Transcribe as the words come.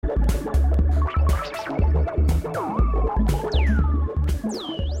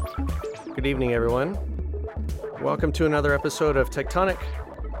Good evening, everyone. Welcome to another episode of Tectonic.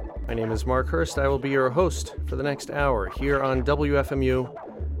 My name is Mark Hurst. I will be your host for the next hour here on WFMU,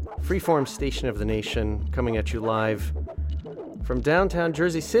 freeform station of the nation, coming at you live from downtown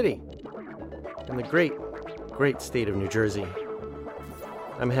Jersey City in the great, great state of New Jersey.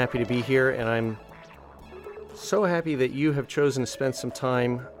 I'm happy to be here, and I'm so happy that you have chosen to spend some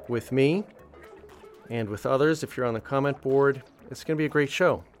time with me and with others. If you're on the comment board, it's going to be a great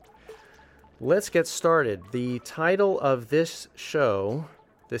show. Let's get started. The title of this show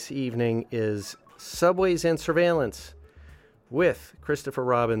this evening is Subways and Surveillance with Christopher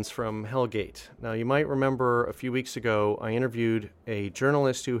Robbins from Hellgate. Now, you might remember a few weeks ago, I interviewed a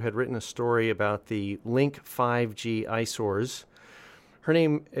journalist who had written a story about the Link 5G eyesores. Her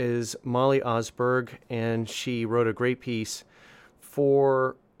name is Molly Osberg, and she wrote a great piece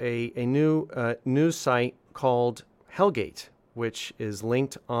for a new news site called Hellgate, which is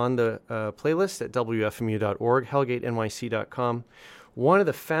linked on the playlist at WFMU.org, hellgatenyc.com. One of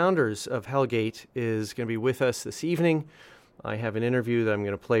the founders of Hellgate is going to be with us this evening. I have an interview that I'm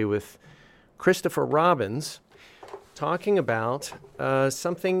going to play with Christopher Robbins, talking about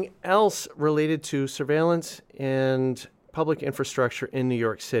something else related to surveillance and public infrastructure in New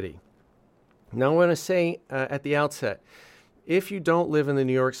York City. Now, I want to say at the outset, if you don't live in the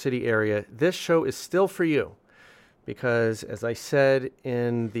New York City area, this show is still for you. Because, as I said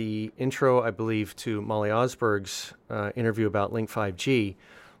in the intro, I believe, to Molly Osberg's interview about Link 5G,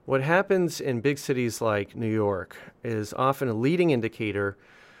 what happens in big cities like New York is often a leading indicator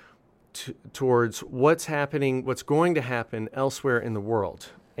towards what's happening, what's going to happen elsewhere in the world.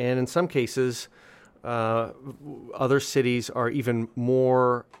 And in some cases, other cities are even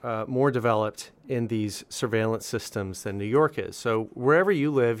more developed in these surveillance systems than New York is. So wherever you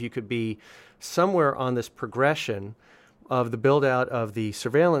live, you could be somewhere on this progression of the build-out of the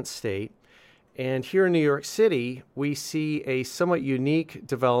surveillance state. And here in New York City, we see a somewhat unique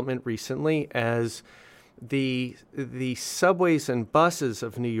development recently as the subways and buses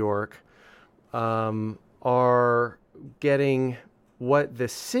of New York are getting what the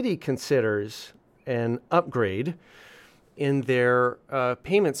city considers an upgrade in their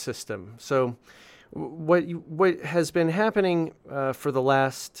payment system. So what has been happening for the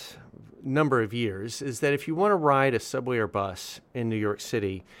last number of years is that if you want to ride a subway or bus in New York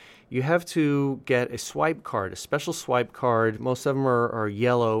City, you have to get a swipe card, a special swipe card. Most of them are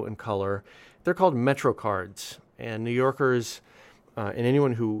yellow in color. They're called Metro cards. And New Yorkers and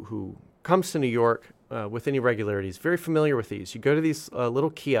anyone who comes to New York with any regularity is very familiar with these. You go to these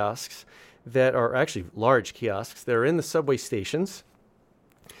little kiosks that are actually large kiosks. They're in the subway stations.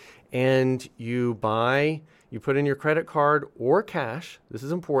 And you put in your credit card or cash. This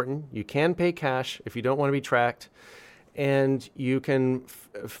is important. You can pay cash if you don't want to be tracked. And you can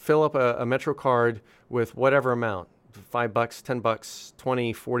fill up a Metro card with whatever amount, $5, $10,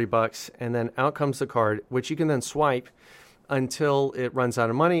 $20, $40, and then out comes the card, which you can then swipe until it runs out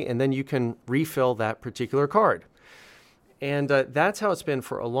of money, and then you can refill that particular card. And that's how it's been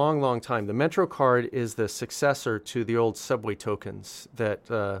for a long, long time. The Metro card is the successor to the old subway tokens that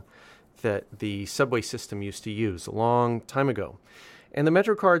the subway system used to use a long time ago. And the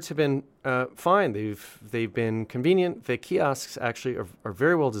Metro cards have been fine. They've been convenient. The kiosks actually are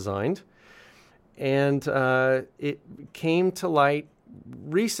very well designed. And it came to light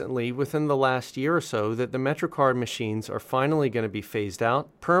recently, within the last year or so, that the Metro card machines are finally going to be phased out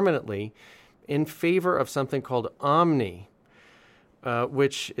permanently in favor of something called Omni,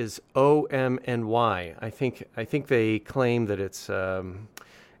 which is OMNY. I think they claim that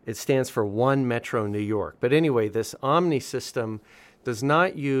it stands for One Metro New York. But anyway, this Omni system does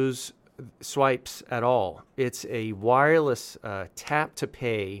not use swipes at all. It's a wireless tap to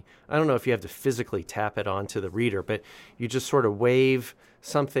pay. I don't know if you have to physically tap it onto the reader, but you just sort of wave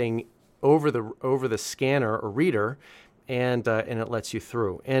something over the scanner or reader, and it lets you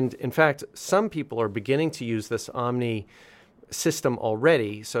through. And in fact, some people are beginning to use this Omni system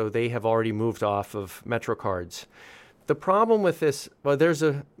already, so they have already moved off of Metro cards. The problem with this, well, there's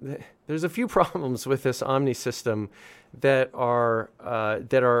a few problems with this Omni system that are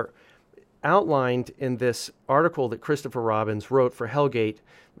outlined in this article that Christopher Robbins wrote for Hellgate.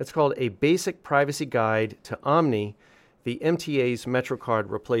 It's called A Basic Privacy Guide to Omni, the MTA's Metro card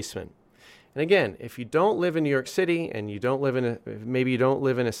replacement. And again, if you don't live in New York City and you don't live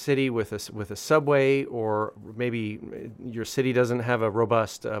in a city with a subway, or maybe your city doesn't have a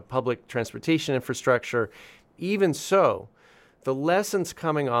robust public transportation infrastructure, even so, the lessons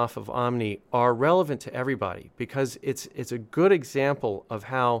coming off of Omni are relevant to everybody because it's a good example of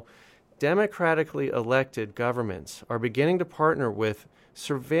how democratically elected governments are beginning to partner with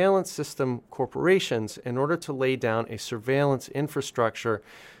surveillance system corporations in order to lay down a surveillance infrastructure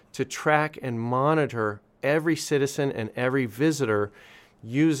to track and monitor every citizen and every visitor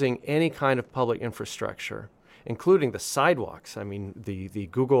using any kind of public infrastructure, including the sidewalks. I mean, the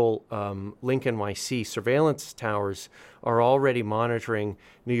Google Link NYC surveillance towers are already monitoring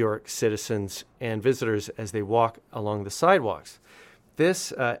New York citizens and visitors as they walk along the sidewalks.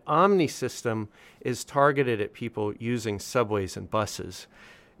 This Omni system is targeted at people using subways and buses.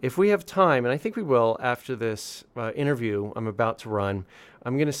 If we have time, and I think we will after this interview I'm about to run,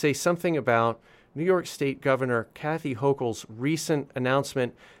 I'm going to say something about New York State Governor Kathy Hochul's recent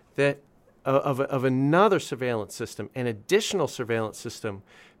announcement that of another surveillance system, an additional surveillance system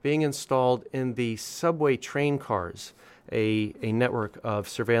being installed in the subway train cars, a network of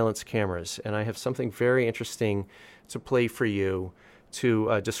surveillance cameras. And I have something very interesting to play for you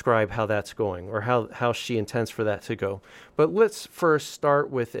to describe how that's going, or how she intends for that to go. But let's first start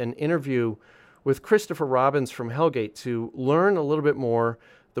with an interview with Christopher Robbins from Hellgate to learn a little bit more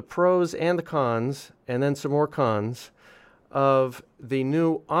the pros and the cons, and then some more cons, of the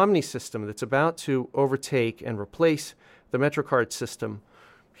new Omni system that's about to overtake and replace the MetroCard system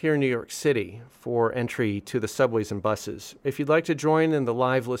here in New York City for entry to the subways and buses. If you'd like to join in the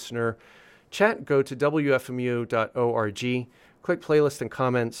live listener chat, go to wfmu.org, click playlist and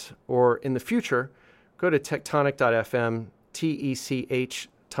comments, or in the future, go to tectonic.fm, TECH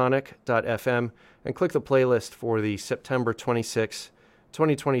tonic.fm, and click the playlist for the September 26,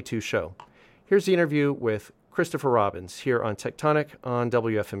 2022 show. Here's the interview with Christopher Robbins here on Tectonic on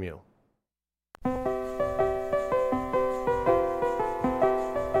WFMU.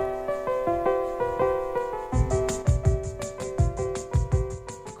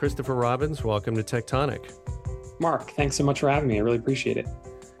 Christopher Robbins, welcome to Tectonic. Mark, thanks so much for having me. I really appreciate it.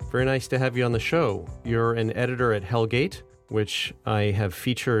 Very nice to have you on the show. You're an editor at Hellgate, which I have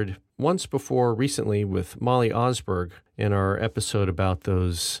featured once before recently with Molly Osberg in our episode about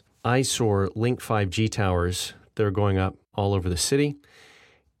those eyesore Link 5G towers that are going up all over the city.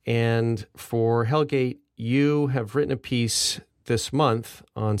 And for Hellgate, you have written a piece this month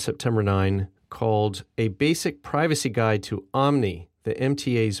on September 9 called A Basic Privacy Guide to Omni, the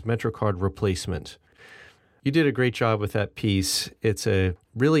MTA's MetroCard Replacement. You did a great job with that piece. It's a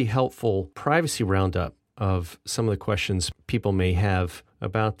really helpful privacy roundup of some of the questions people may have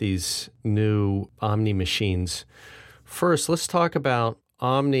about these new Omni machines. First, let's talk about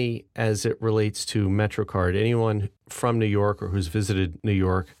Omni as it relates to MetroCard. Anyone from New York or who's visited New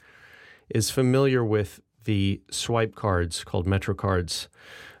York is familiar with the swipe cards called MetroCards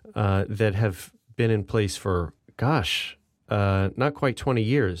that have been in place for, not quite 20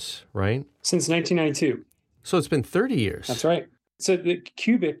 years, right? Since 1992. So it's been 30 years. That's right. So the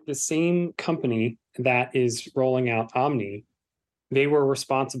Cubic, the same company that is rolling out Omni, they were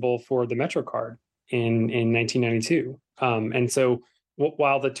responsible for the MetroCard in 1992. And so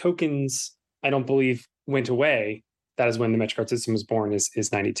while the tokens, I don't believe, went away, that is when the MetroCard system was born,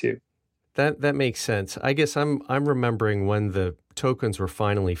 is 92. That makes sense. I guess I'm remembering when the tokens were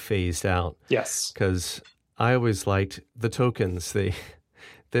finally phased out. Yes. Because I always liked the tokens.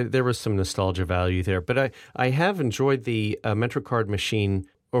 There was some nostalgia value there. But I have enjoyed the MetroCard machine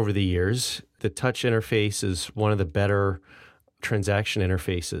over the years. The touch interface is one of the better transaction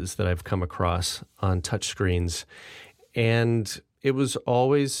interfaces that I've come across on touch screens. And it was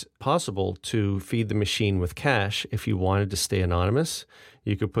always possible to feed the machine with cash if you wanted to stay anonymous.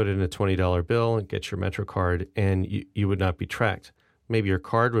 You could put in a $20 bill and get your MetroCard, and you would not be tracked. Maybe your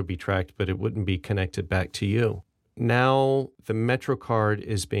card would be tracked, but it wouldn't be connected back to you. Now the MetroCard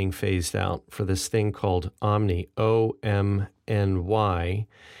is being phased out for this thing called Omni, OMNY.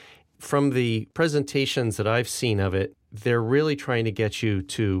 From the presentations that I've seen of it, they're really trying to get you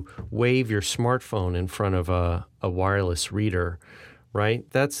to wave your smartphone in front of a wireless reader, right?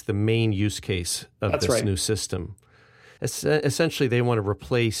 That's the main use case of this new system. Essentially, they want to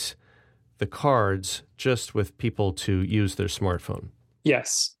replace the cards just with people to use their smartphone.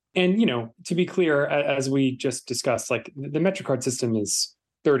 Yes. And, to be clear, as we just discussed, like the MetroCard system is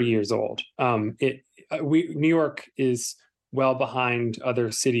 30 years old. New York is well behind other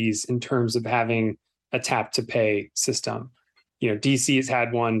cities in terms of having a tap to pay system. DC has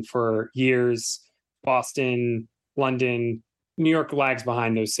had one for years, Boston, London. New York lags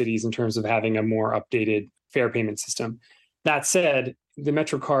behind those cities in terms of having a more updated fare payment system. That said, the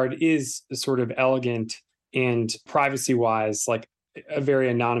MetroCard is sort of elegant and privacy-wise, like a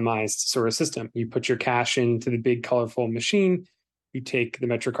very anonymized sort of system. You put your cash into the big, colorful machine, you take the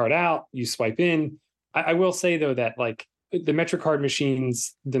MetroCard out, you swipe in. I will say, though, that like the MetroCard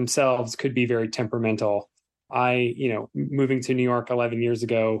machines themselves could be very temperamental. Moving to New York 11 years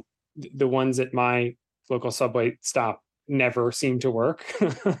ago, the ones at my local subway stop never seemed to work.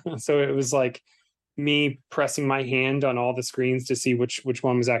 So it was like me pressing my hand on all the screens to see which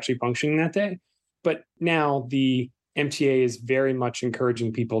one was actually functioning that day. But now the MTA is very much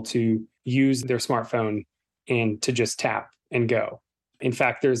encouraging people to use their smartphone and to just tap and go. In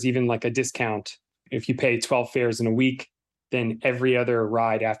fact, there's even like a discount. If you pay 12 fares in a week, then every other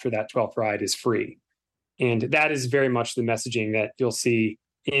ride after that 12th ride is free. And that is very much the messaging that you'll see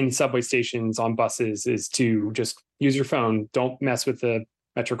in subway stations, on buses, is to just use your phone. Don't mess with the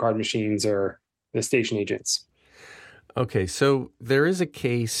MetroCard machines or the station agents. Okay, so there is a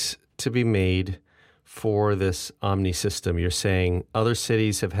case to be made for this Omni system. You're saying other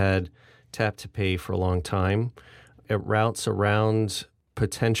cities have had tap to pay for a long time. It routes around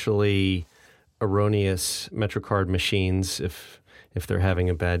potentially erroneous MetroCard machines if they're having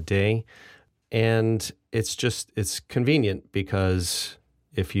a bad day. And it's convenient because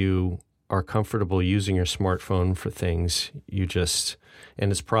if you are comfortable using your smartphone for things,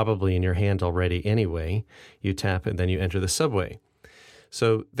 and it's probably in your hand already anyway, you tap and then you enter the subway.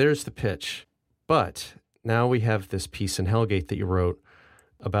 So there's the pitch. But now we have this piece in Hellgate that you wrote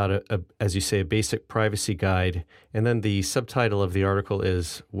about, as you say, a basic privacy guide. And then the subtitle of the article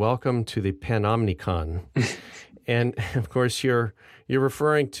is Welcome to the Panopticon. And of course, you're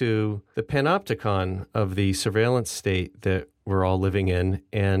referring to the panopticon of the surveillance state that we're all living in.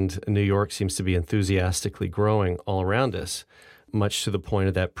 And New York seems to be enthusiastically growing all around us, much to the point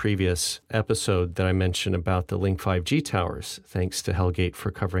of that previous episode that I mentioned about the Link 5G towers. Thanks to Hellgate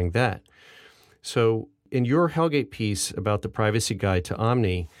for covering that. So in your Hellgate piece about the privacy guide to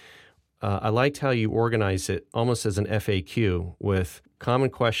Omni, I liked how you organized it almost as an FAQ with common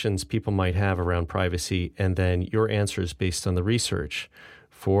questions people might have around privacy and then your answers based on the research.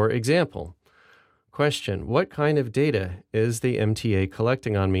 For example, question, what kind of data is the MTA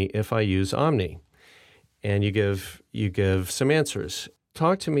collecting on me if I use Omni? And you give some answers.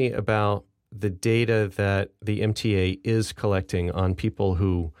 Talk to me about the data that the MTA is collecting on people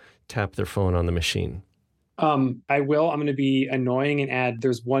who tap their phone on the machine. I will. I'm going to be annoying and add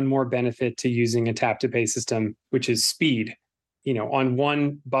there's one more benefit to using a tap to pay system, which is speed. On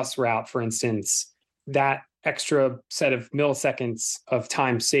one bus route, for instance, that extra set of milliseconds of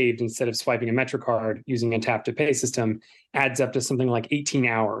time saved instead of swiping a MetroCard using a tap to pay system adds up to something like 18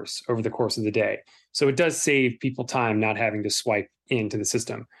 hours over the course of the day. So it does save people time not having to swipe into the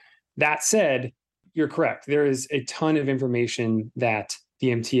system. That said, you're correct. There is a ton of information that the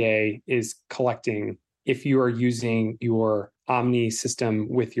MTA is collecting if you are using your Omni system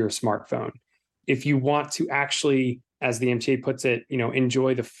with your smartphone. If you want to actually, as the MTA puts it,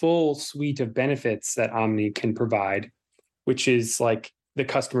 enjoy the full suite of benefits that Omni can provide, which is like the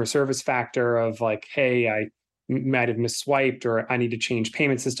customer service factor of like, hey, I might have misswiped or I need to change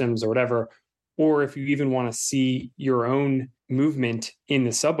payment systems or whatever. Or if you even want to see your own movement in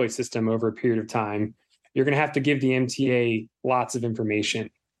the subway system over a period of time, you're going to have to give the MTA lots of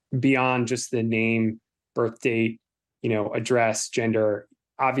information beyond just the name, birth date, address, gender.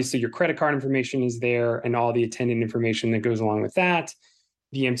 Obviously, your credit card information is there and all the attendant information that goes along with that.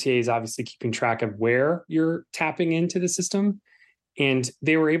 The MTA is obviously keeping track of where you're tapping into the system. And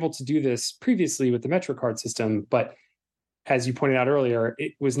they were able to do this previously with the MetroCard system. But as you pointed out earlier,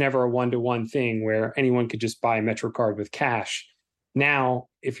 it was never a one-to-one thing where anyone could just buy a MetroCard with cash. Now,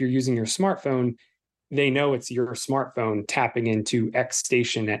 if you're using your smartphone, they know it's your smartphone tapping into X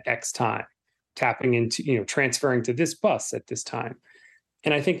station at X time, tapping into, transferring to this bus at this time.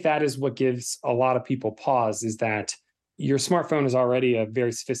 And I think that is what gives a lot of people pause, is that your smartphone is already a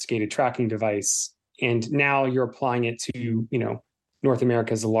very sophisticated tracking device. And now you're applying it to, North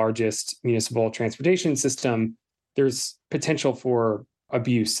America's largest municipal transportation system. There's potential for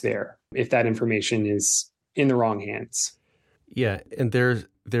abuse there if that information is in the wrong hands. Yeah, and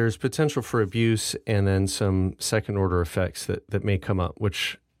there's potential for abuse and then some second order effects that may come up,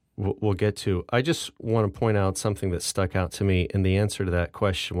 which we'll get to. I just want to point out something that stuck out to me in the answer to that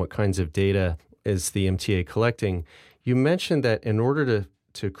question, what kinds of data is the MTA collecting? You mentioned that in order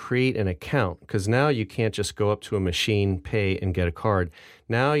to create an account, because now you can't just go up to a machine, pay, and get a card.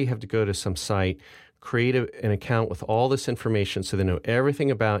 Now you have to go to some site, create an account with all this information so they know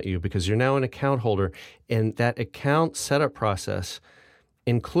everything about you because you're now an account holder. And that account setup process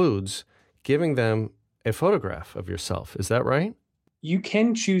includes giving them a photograph of yourself. Is that right? You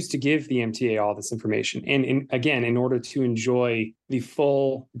can choose to give the MTA all this information. And again, in order to enjoy the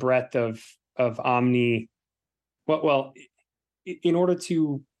full breadth of Omni, in order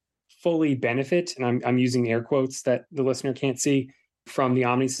to fully benefit, and I'm using air quotes that the listener can't see, from the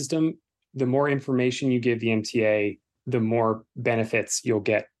Omni system, the more information you give the MTA, the more benefits you'll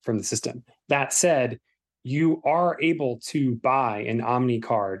get from the system. That said, you are able to buy an Omni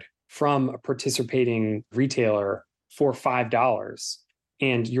card from a participating retailer for $5,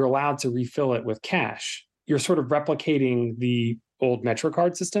 and you're allowed to refill it with cash. You're sort of replicating the old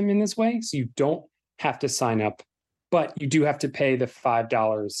MetroCard system in this way. So you don't have to sign up, but you do have to pay the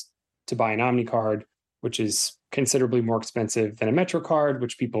 $5 to buy an Omni card, which is considerably more expensive than a MetroCard,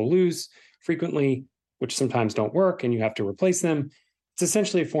 which people lose frequently, which sometimes don't work, and you have to replace them. It's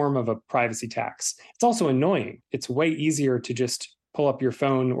essentially a form of a privacy tax. It's also annoying. It's way easier to just pull up your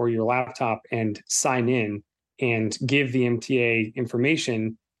phone or your laptop and sign in and give the MTA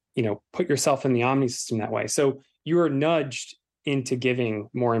information, put yourself in the Omni system that way. So you are nudged into giving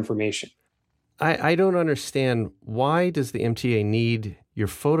more information. I don't understand, why does the MTA need your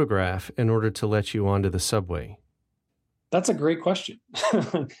photograph in order to let you onto the subway? That's a great question.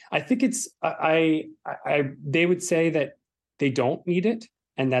 I think it's they would say that they don't need it,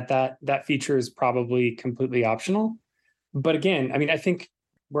 and that feature is probably completely optional. But again, I think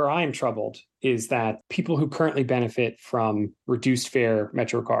where I'm troubled is that people who currently benefit from reduced fare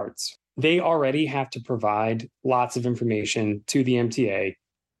Metro cards, they already have to provide lots of information to the MTA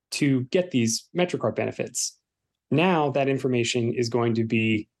to get these MetroCard benefits. Now that information is going to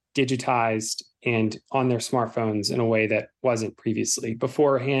be digitized and on their smartphones in a way that wasn't previously.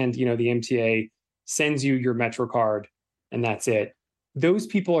 Beforehand, the MTA sends you your MetroCard and that's it. Those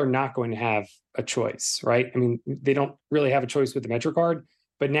people are not going to have a choice, right? They don't really have a choice with the MetroCard,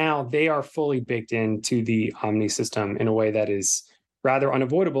 but now they are fully baked into the Omni system in a way that is rather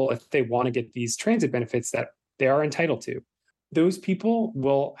unavoidable if they want to get these transit benefits that they are entitled to. Those people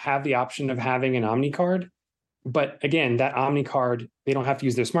will have the option of having an Omni card. But again, that Omni card, they don't have to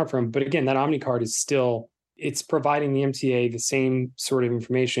use their smartphone. But again, that Omni card is still, it's providing the MTA the same sort of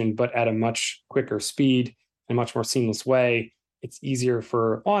information, but at a much quicker speed and much more seamless way. It's easier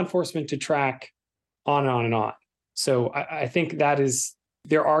for law enforcement to track, on and on and on. So I think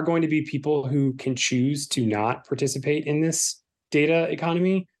there are going to be people who can choose to not participate in this data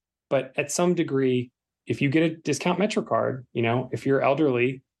economy. But at some degree, if you get a discount MetroCard, if you're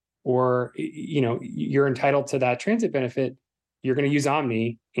elderly or, you're entitled to that transit benefit, you're going to use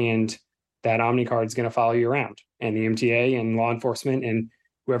Omni, and that Omni card is going to follow you around, and the MTA and law enforcement and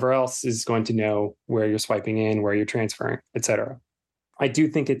whoever else is going to know where you're swiping in, where you're transferring, et cetera. I do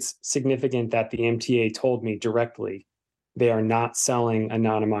think it's significant that the MTA told me directly they are not selling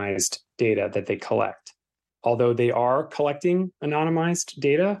anonymized data that they collect. Although they are collecting anonymized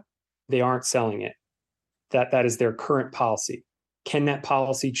data, they aren't selling it. That is their current policy. Can that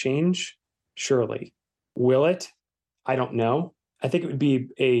policy change? Surely. Will it? I don't know. I think it would be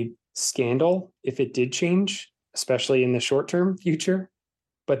a scandal if it did change, especially in the short-term future.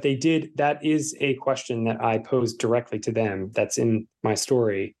 But they did. That is a question that I posed directly to them. That's in my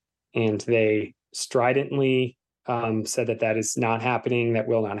story. And they stridently said that is not happening, that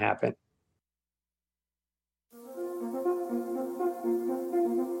will not happen.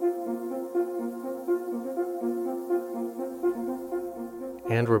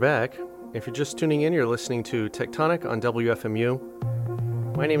 And we're back. If you're just tuning in, you're listening to Tectonic on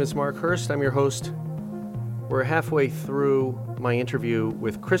WFMU. My name is Mark Hurst. I'm your host. We're halfway through my interview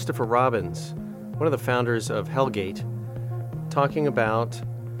with Christopher Robbins, one of the founders of Hellgate, talking about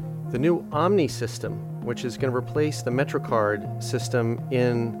the new Omni system, which is going to replace the MetroCard system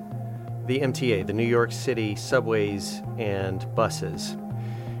in the MTA, the New York City subways and buses.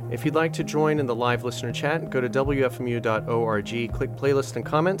 If you'd like to join in the live listener chat, go to wfmu.org, click playlist and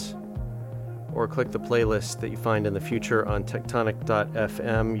comments, or click the playlist that you find in the future on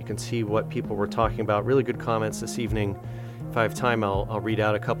tectonic.fm. You can see what people were talking about. Really good comments this evening. If I have time, I'll read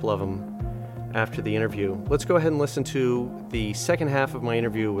out a couple of them after the interview. Let's go ahead and listen to the second half of my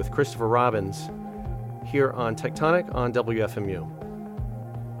interview with Christopher Robbins here on Tectonic on WFMU.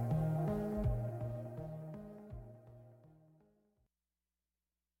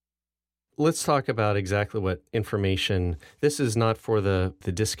 Let's talk about exactly what information. This is not for the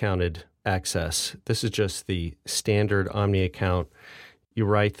discounted access. This is just the standard Omni account. You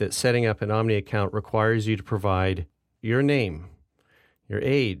write that setting up an Omni account requires you to provide your name, your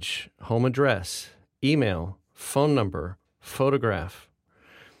age, home address, email, phone number, photograph.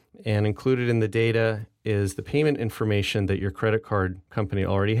 And included in the data is the payment information that your credit card company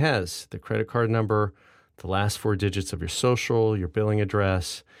already has. The credit card number, the last four digits of your social, your billing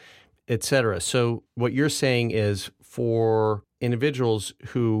address, etc. So what you're saying is for individuals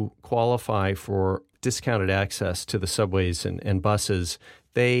who qualify for discounted access to the subways and buses,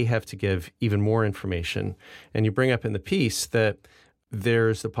 they have to give even more information. And you bring up in the piece that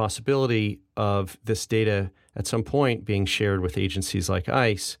there's the possibility of this data at some point being shared with agencies like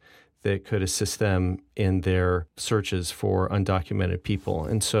ICE that could assist them in their searches for undocumented people.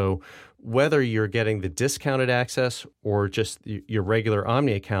 And so whether you're getting the discounted access or just your regular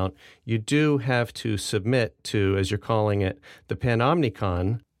Omni account, you do have to submit to, as you're calling it, the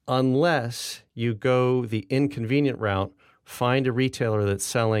Panomnicon, unless you go the inconvenient route, find a retailer that's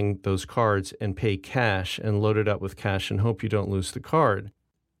selling those cards and pay cash and load it up with cash and hope you don't lose the card.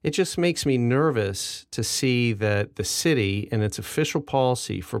 It just makes me nervous to see that the city and its official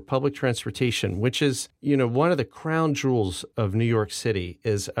policy for public transportation, which is, one of the crown jewels of New York City,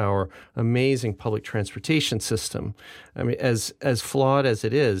 is our amazing public transportation system. I mean, as flawed as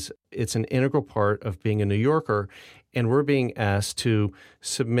it is, it's an integral part of being a New Yorker, and we're being asked to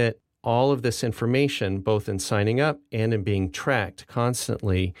submit all of this information, both in signing up and in being tracked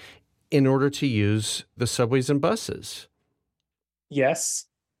constantly in order to use the subways and buses. Yes.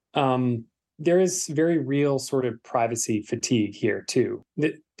 There is very real sort of privacy fatigue here too.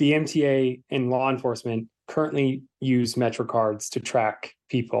 The MTA and law enforcement currently use Metro cards to track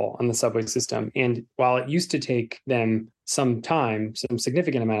people on the subway system. And while it used to take them some time, some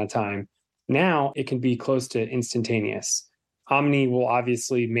significant amount of time, now it can be close to instantaneous. Omni will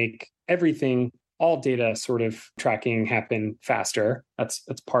obviously make everything, all data sort of tracking happen faster. That's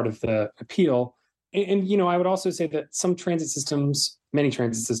part of the appeal. And I would also say that many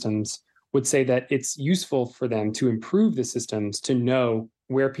transit systems would say that it's useful for them to improve the systems to know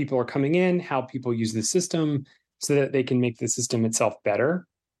where people are coming in, how people use the system, so that they can make the system itself better.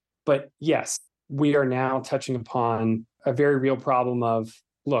 But yes, we are now touching upon a very real problem of,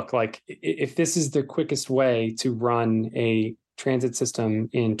 look, like if this is the quickest way to run a transit system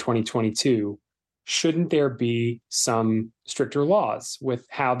in 2022, shouldn't there be some stricter laws with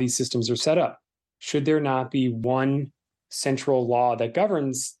how these systems are set up? Should there not be one central law that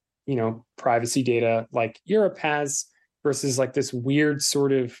governs, privacy data like Europe has versus like this weird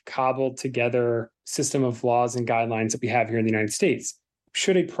sort of cobbled together system of laws and guidelines that we have here in the United States?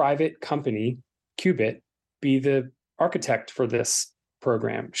 Should a private company, Qubit, be the architect for this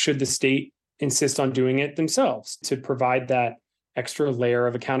program? Should the state insist on doing it themselves to provide that extra layer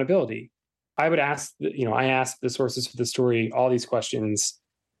of accountability? I would ask, I asked the sources for the story all these questions,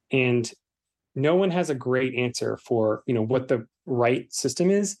 and no one has a great answer for, what the right system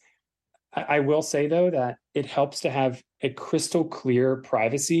is. I will say, though, that it helps to have a crystal clear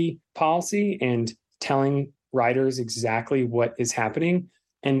privacy policy and telling riders exactly what is happening.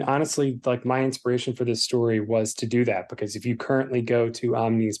 And honestly, like my inspiration for this story was to do that, because if you currently go to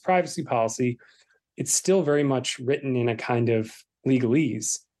Omni's privacy policy, it's still very much written in a kind of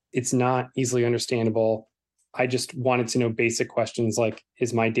legalese. It's not easily understandable. I just wanted to know basic questions like,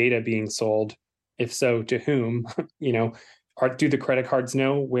 is my data being sold? If so, to whom? Do the credit cards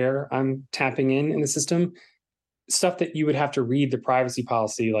know where I'm tapping in the system? Stuff that you would have to read the privacy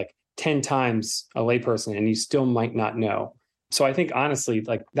policy like 10 times a layperson, and you still might not know. So I think honestly,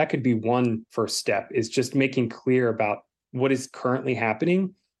 like that could be one first step, is just making clear about what is currently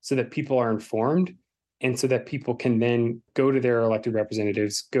happening so that people are informed, and so that people can then go to their elected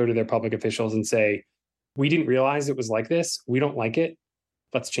representatives, go to their public officials and say, we didn't realize it was like this. We don't like it.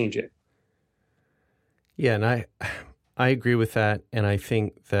 Let's change it. Yeah, and I agree with that. And I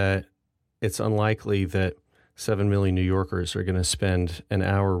think that it's unlikely that 7 million New Yorkers are going to spend an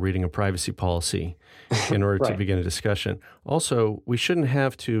hour reading a privacy policy in order Right. to begin a discussion. Also, we shouldn't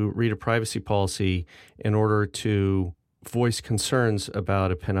have to read a privacy policy in order to voice concerns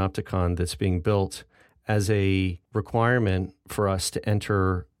about a panopticon that's being built as a requirement for us to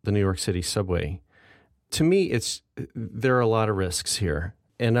enter the New York City subway. To me, there are a lot of risks here.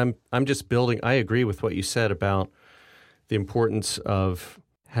 And I'm just building. I agree with what you said about the importance of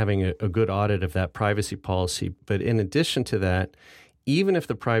having a good audit of that privacy policy. But in addition to that, even if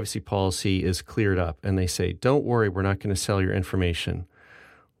the privacy policy is cleared up and they say, don't worry, we're not going to sell your information.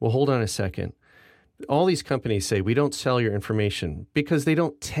 Well, hold on a second. All these companies say we don't sell your information because they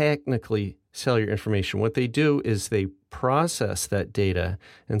don't technically sell your information. What they do is they process that data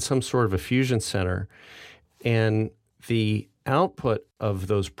in some sort of a fusion center, and the output of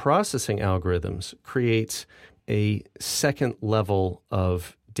those processing algorithms creates a second level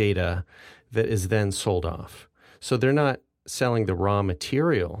of data that is then sold off. So they're not selling the raw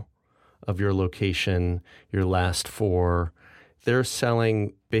material of your location, your last four. They're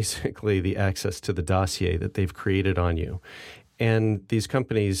selling basically the access to the dossier that they've created on you. And these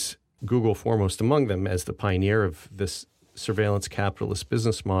companies, Google foremost among them, as the pioneer of this surveillance capitalist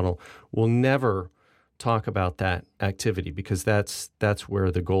business model, will never talk about that activity because that's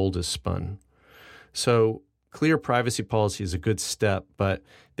where the gold is spun. So clear privacy policy is a good step, but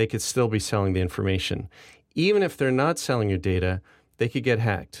they could still be selling the information. Even if they're not selling your data, they could get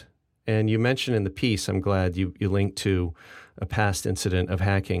hacked. And you mentioned in the piece, I'm glad you linked to a past incident of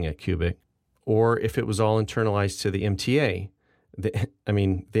hacking at Cubic. Or if it was all internalized to the MTA, the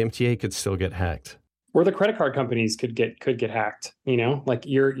MTA could still get hacked. Or the credit card companies could get hacked. Like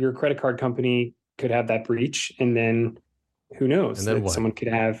your credit card company could have that breach, and then who knows? And then what? Someone could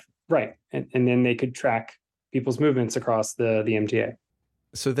have and then they could track people's movements across the MTA.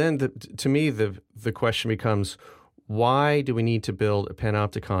 So then, to me, the question becomes, why do we need to build a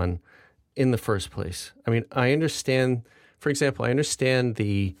panopticon in the first place? I mean, I understand, for example,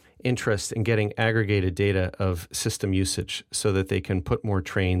 the interest in getting aggregated data of system usage so that they can put more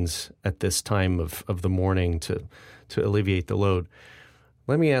trains at this time of the morning to alleviate the load.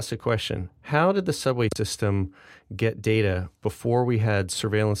 Let me ask a question. How did the subway system get data before we had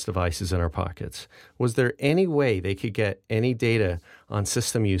surveillance devices in our pockets? Was there any way they could get any data on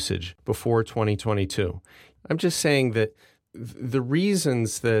system usage before 2022? I'm just saying that the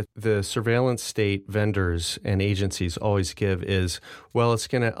reasons that the surveillance state vendors and agencies always give is, well, it's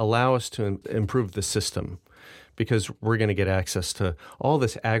going to allow us to improve the system because we're going to get access to all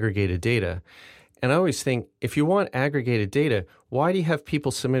this aggregated data. And I always think, if you want aggregated data, why do you have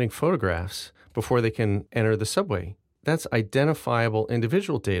people submitting photographs before they can enter the subway? That's identifiable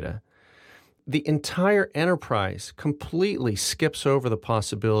individual data. The entire enterprise completely skips over the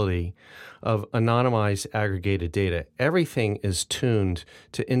possibility of anonymized aggregated data. Everything is tuned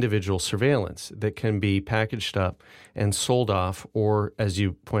to individual surveillance that can be packaged up and sold off, or, as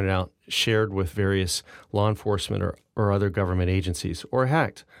you pointed out, shared with various law enforcement or other government agencies, or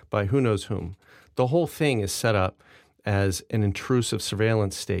hacked by who knows whom. The whole thing is set up as an intrusive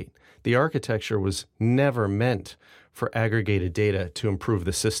surveillance state. The architecture was never meant for aggregated data to improve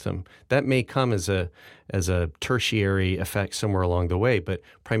the system. That may come as a tertiary effect somewhere along the way, but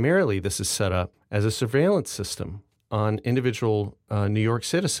primarily this is set up as a surveillance system on individual New York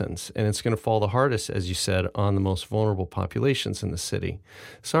citizens, and it's going to fall the hardest, as you said, on the most vulnerable populations in the city.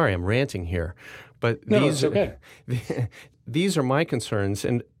 Sorry, I'm ranting here, but no, it's okay. These are my concerns.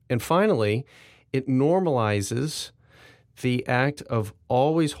 And finally, it normalizes the act of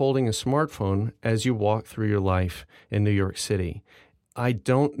always holding a smartphone as you walk through your life in New York City. I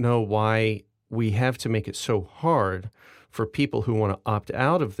don't know why we have to make it so hard for people who want to opt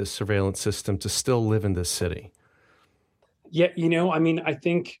out of this surveillance system to still live in this city. Yeah, I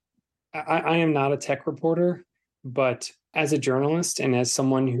think I am not a tech reporter, but as a journalist and as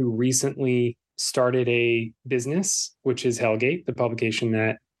someone who recently started a business, which is Hellgate, the publication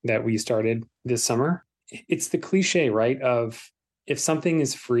that we started this summer, it's the cliche, right? Of if something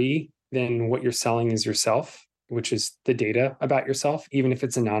is free, then what you're selling is yourself, which is the data about yourself, even if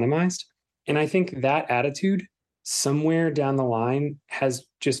it's anonymized. And I think that attitude somewhere down the line has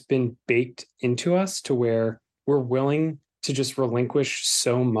just been baked into us to where we're willing to just relinquish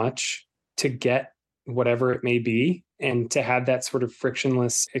so much to get whatever it may be and to have that sort of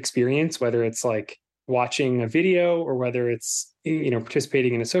frictionless experience, whether it's like watching a video or whether it's,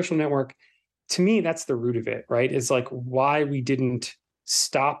 participating in a social network. To me, that's the root of it, right? It's like why we didn't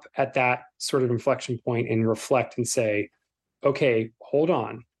stop at that sort of inflection point and reflect and say, okay, hold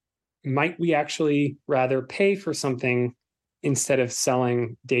on. Might we actually rather pay for something instead of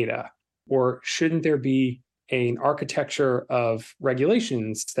selling data? Or shouldn't there be an architecture of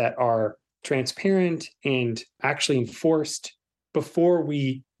regulations that are transparent and actually enforced before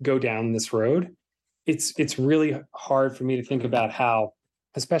we go down this road? It's really hard for me to think about how,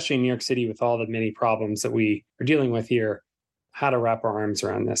 especially in New York City with all the many problems that we are dealing with here, how to wrap our arms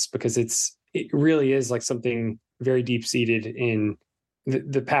around this, because it really is like something very deep-seated in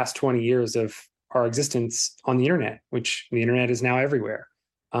the past 20 years of our existence on the internet, which the internet is now everywhere.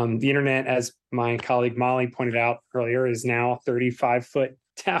 The internet, as my colleague Molly pointed out earlier, is now 35-foot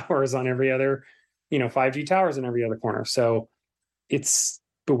towers on every other, 5G towers in every other corner. So it's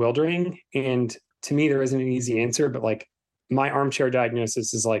bewildering. And to me, there isn't an easy answer, but like my armchair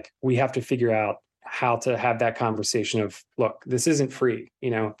diagnosis is like, we have to figure out how to have that conversation of, look, this isn't free.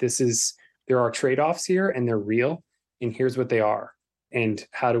 There are trade-offs here and they're real. And here's what they are. And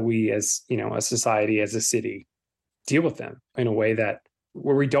how do we as, a society, as a city, deal with them in a way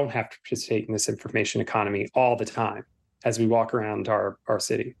where we don't have to participate in this information economy all the time as we walk around our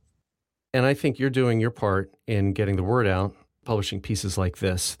city. And I think you're doing your part in getting the word out, publishing pieces like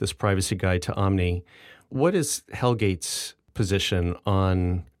this Privacy Guide to Omni. What is Hellgate's position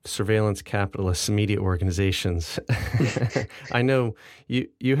on surveillance capitalist media organizations. I know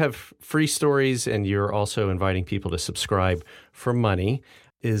you have free stories, and you're also inviting people to subscribe for money.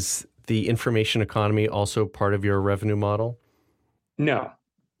 Is the information economy also part of your revenue model? No,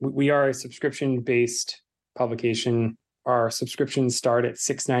 we are a subscription-based publication. Our subscriptions start at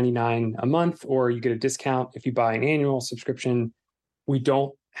 $6.99 a month, or you get a discount if you buy an annual subscription. We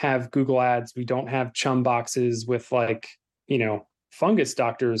don't have Google ads. We don't have chum boxes with fungus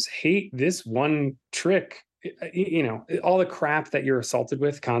doctors hate this one trick. All the crap that you're assaulted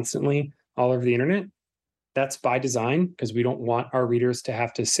with constantly all over the internet. That's by design, because we don't want our readers to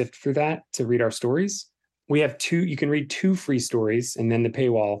have to sift through that to read our stories. We have you can read 2 free stories, and then the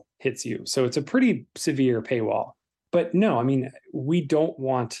paywall hits you. So it's a pretty severe paywall. But no, I mean, we don't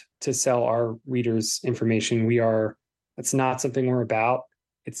want to sell our readers information. That's not something we're about.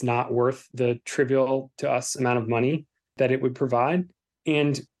 It's not worth the trivial to us amount of money that it would provide.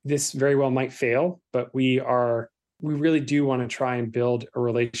 And this very well might fail, but we really do want to try and build a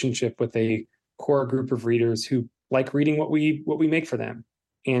relationship with a core group of readers who like reading what we make for them.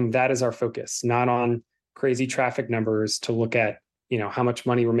 And that is our focus, not on crazy traffic numbers to look at, how much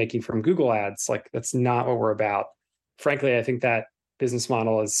money we're making from Google ads. Like, that's not what we're about. Frankly, I think that business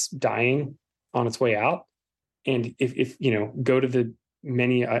model is dying on its way out. And if go to the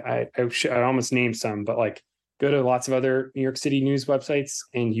many, I almost named some, but like, go to lots of other New York City news websites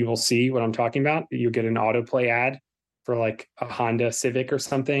and you will see what I'm talking about. You'll get an autoplay ad for like a Honda Civic or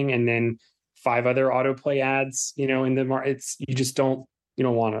something, and then 5 other autoplay ads, in the market. You don't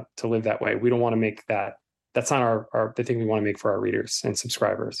want to live that way. We don't want to make that. That's not the thing we want to make for our readers and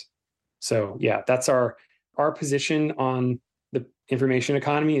subscribers. So yeah, that's our position on the information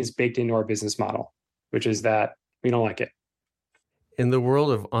economy is baked into our business model, which is that we don't like it. In the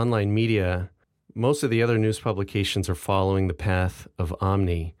world of online media, most of the other news publications are following the path of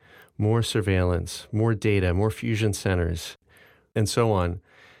Omni: more surveillance, more data, more fusion centers, and so on.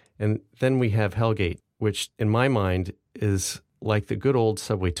 And then we have Hellgate, which in my mind is like the good old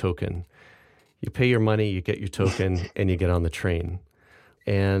subway token. You pay your money, you get your token, and you get on the train.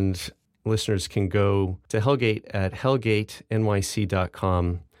 And listeners can go to Hellgate at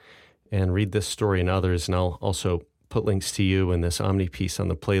hellgatenyc.com and read this story and others. And I'll also put links to you and this Omni piece on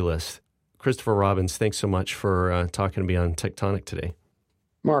the playlist. Christopher Robbins, thanks so much for talking to me on Tectonic today.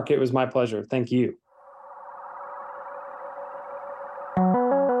 Mark, it was my pleasure. Thank you.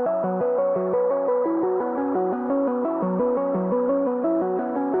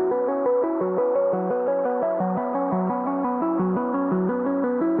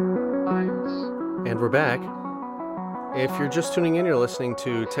 And we're back. If you're just tuning in, you're listening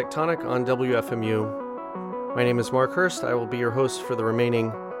to Tectonic on WFMU. My name is Mark Hurst. I will be your host for the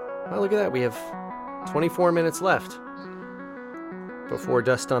remaining, look at that, we have 24 minutes left before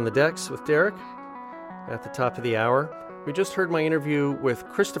Dust on the Decks with Derek at the top of the hour. We just heard my interview with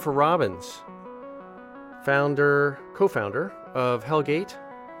Christopher Robbins, co-founder of Hellgate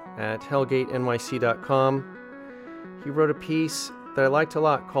at hellgatenyc.com. He wrote a piece that I liked a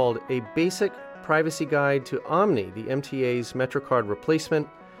lot called A Basic Privacy Guide to Omni, the MTA's MetroCard replacement.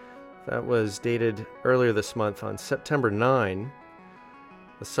 That was dated earlier this month on September 9.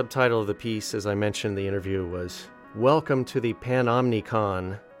 The subtitle of the piece, as I mentioned in the interview, was Welcome to the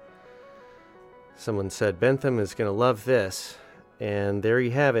Pan-Omnicon. Someone said, Bentham is going to love this. And there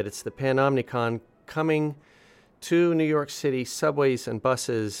you have it. It's the Pan-Omnicon coming to New York City subways and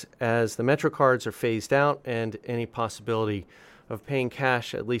buses as the MetroCards are phased out and any possibility of paying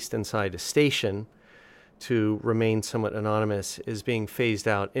cash, at least inside a station, to remain somewhat anonymous is being phased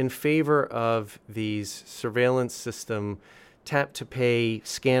out in favor of these surveillance system tap-to-pay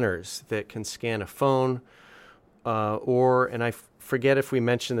scanners that can scan a phone and I forget if we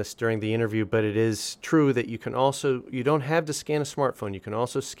mentioned this during the interview, but it is true that you don't have to scan a smartphone. You can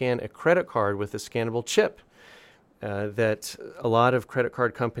also scan a credit card with a scannable chip that a lot of credit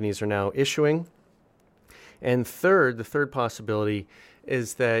card companies are now issuing. And the third possibility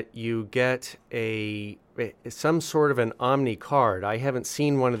is that you get some sort of an Omni card. I haven't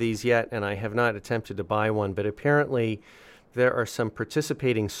seen one of these yet, and I have not attempted to buy one, but apparently there are some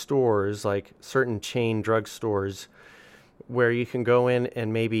participating stores, like certain chain drug stores, where you can go in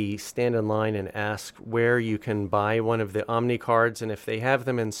and maybe stand in line and ask where you can buy one of the Omni cards, and if they have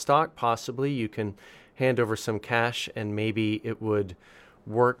them in stock, possibly you can hand over some cash, and maybe it would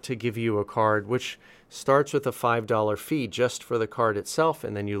work to give you a card, which starts with a $5 fee just for the card itself,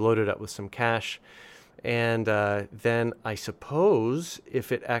 and then you load it up with some cash. And then I suppose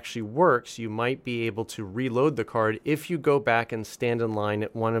if it actually works, you might be able to reload the card if you go back and stand in line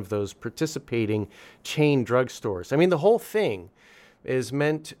at one of those participating chain drugstores. I mean, the whole thing is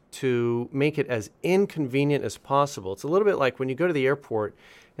meant to make it as inconvenient as possible. It's a little bit like when you go to the airport,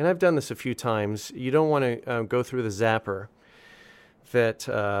 and I've done this a few times, you don't want to go through the zapper that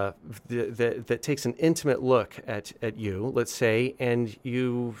takes an intimate look at you, let's say, and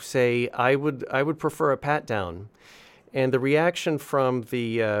you say, I would prefer a pat down. And the reaction from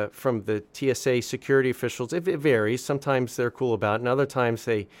the TSA security officials, it varies. Sometimes they're cool about it, and other times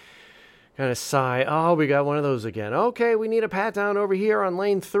they kind of sigh, oh, we got one of those again. Okay, we need a pat down over here on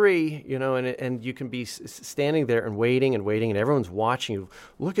lane 3, and you can be standing there and waiting, and everyone's watching you.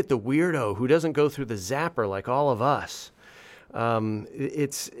 Look at the weirdo who doesn't go through the zapper like all of us.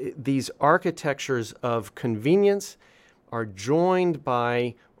 These architectures of convenience are joined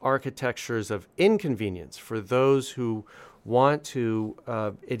by architectures of inconvenience for those who want to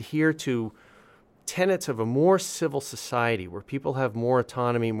adhere to tenets of a more civil society where people have more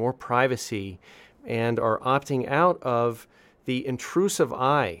autonomy, more privacy, and are opting out of the intrusive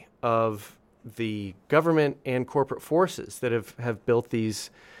eye of the government and corporate forces that have built these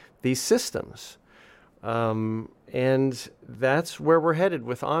systems. And that's where we're headed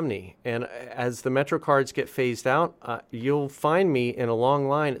with Omni. And as the Metro cards get phased out, you'll find me in a long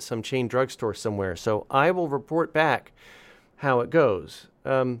line at some chain drugstore somewhere. So I will report back how it goes.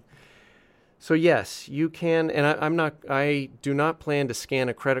 So yes, you can, and I do not plan to scan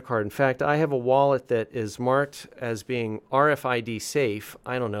a credit card. In fact, I have a wallet that is marked as being RFID safe.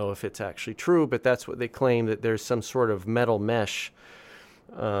 I don't know if it's actually true, but that's what they claim, that there's some sort of metal mesh.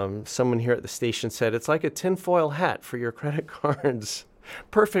 Someone here at the station said, it's like a tinfoil hat for your credit cards.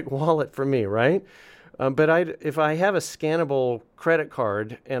 Perfect wallet for me, right? But if I have a scannable credit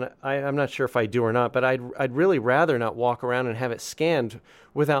card, and I'm not sure if I do or not, but I'd really rather not walk around and have it scanned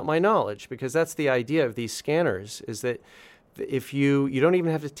without my knowledge, because that's the idea of these scanners, is that if you don't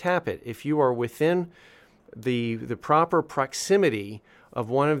even have to tap it. If you are within the proper proximity of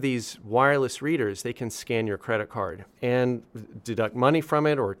one of these wireless readers, they can scan your credit card and deduct money from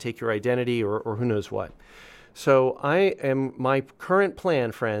it or take your identity or who knows what. So my current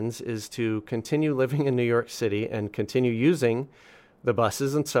plan, friends, is to continue living in New York City and continue using the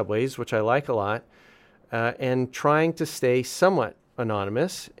buses and subways, which I like a lot, and trying to stay somewhat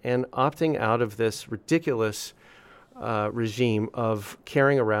anonymous and opting out of this ridiculous regime of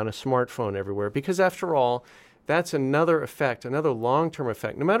carrying around a smartphone everywhere. Because after all, that's another effect, another long-term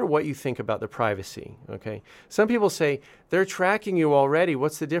effect, no matter what you think about the privacy, okay? Some people say, they're tracking you already.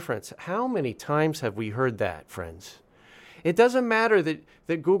 What's the difference? How many times have we heard that, friends? It doesn't matter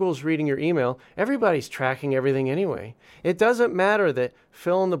that Google's reading your email. Everybody's tracking everything anyway. It doesn't matter that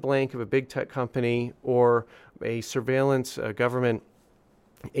fill in the blank of a big tech company or a surveillance government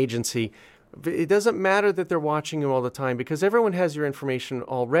agency. It doesn't matter that they're watching you all the time, because everyone has your information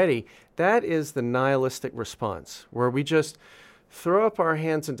already. That is the nihilistic response, where we just throw up our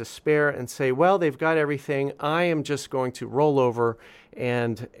hands in despair and say, well, they've got everything. I am just going to roll over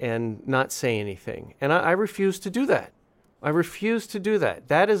and not say anything. And I refuse to do that. I refuse to do that.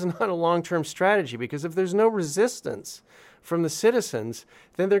 That is not a long-term strategy, because if there's no resistance from the citizens,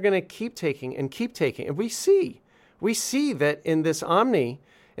 then they're going to keep taking and keep taking. And we see that in this Omni,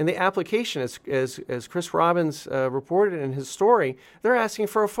 in the application, as Chris Robbins reported in his story, they're asking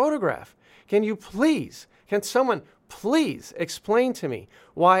for a photograph. Can someone please explain to me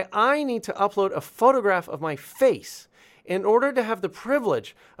why I need to upload a photograph of my face in order to have the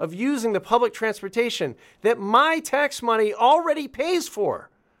privilege of using the public transportation that my tax money already pays for?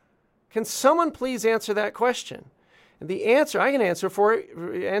 Can someone please answer that question? And the answer, I can answer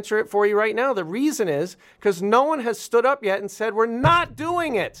it for you right now. The reason is because no one has stood up yet and said, we're not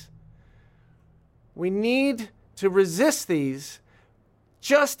doing it. We need to resist these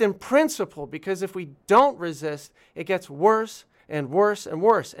just in principle, because if we don't resist, it gets worse and worse and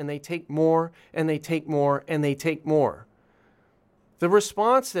worse, and they take more and they take more and they take more. The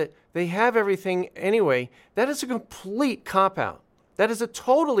response that they have everything anyway, that is a complete cop-out. That is a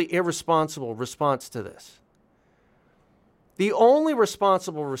totally irresponsible response to this. The only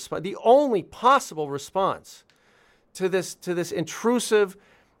possible response to this intrusive,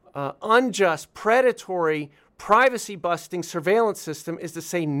 unjust, predatory, privacy-busting surveillance system is to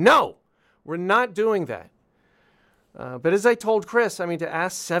say, no, we're not doing that. But as I told Chris, to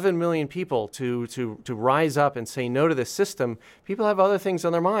ask 7 million people to rise up and say no to this system, people have other things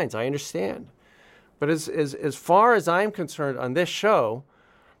on their minds. I understand. But as far as I'm concerned on this show,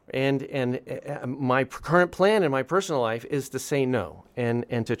 and my current plan in my personal life is to say no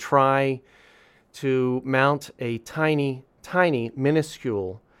and to try to mount a tiny,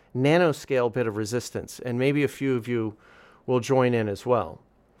 minuscule, nanoscale bit of resistance. And maybe a few of you will join in as well.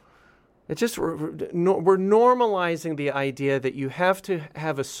 We're normalizing the idea that you have to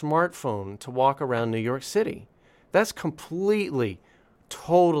have a smartphone to walk around New York City. That's completely,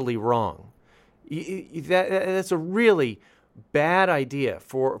 totally wrong. That's a really bad idea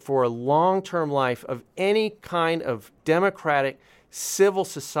for a long-term life of any kind of democratic civil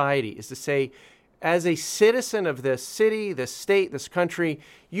society, is to say, as a citizen of this city, this state, this country,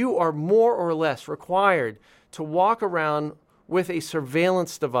 you are more or less required to walk around with a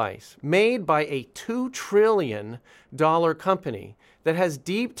surveillance device made by a $2 trillion company that has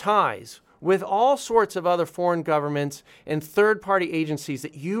deep ties with all sorts of other foreign governments and third-party agencies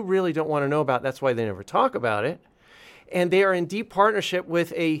that you really don't want to know about. That's why they never talk about it. And they are in deep partnership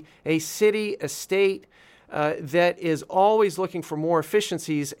with a city, a state that is always looking for more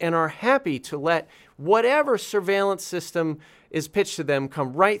efficiencies and are happy to let whatever surveillance system is pitched to them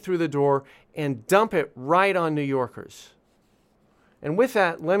come right through the door and dump it right on New Yorkers. And with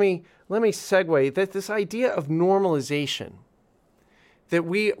that, let me segue that this idea of normalization, that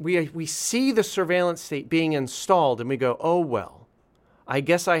we see the surveillance state being installed and we go, oh, well, I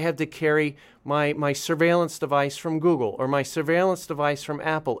guess I have to carry my surveillance device from Google or my surveillance device from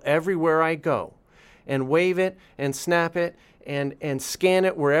Apple everywhere I go and wave it and snap it and scan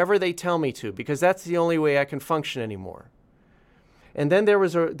it wherever they tell me to, because that's the only way I can function anymore. And then there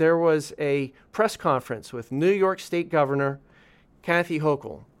was a press conference with New York State Governor Kathy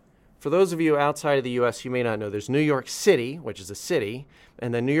Hochul. For those of you outside of the U.S., you may not know, there's New York City, which is a city,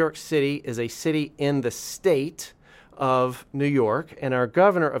 and then New York City is a city in the state of New York. And our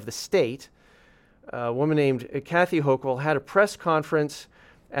governor of the state, a woman named Kathy Hochul, had a press conference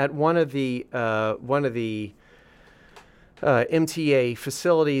at one of the MTA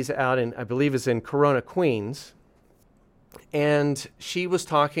facilities out in, I believe, is in Corona, Queens. And she was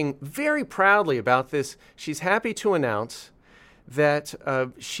talking very proudly about this. She's happy to announce that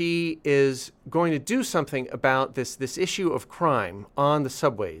she is going to do something about this issue of crime on the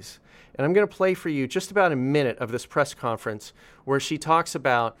subways. And I'm going to play for you just about a minute of this press conference where she talks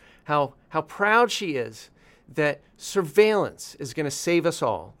about how proud she is that surveillance is going to save us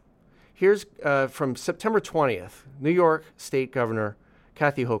all. Here's from September 20th, New York State Governor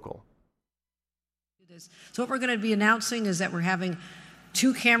Kathy Hochul. So what we're going to be announcing is that we're having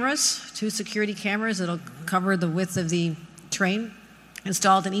two security cameras that'll cover the width of the train,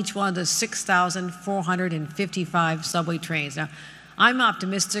 installed in each one of the 6,455 subway trains. Now, I'm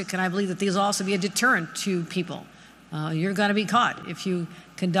optimistic, and I believe that these will also be a deterrent to people. You're going to be caught if you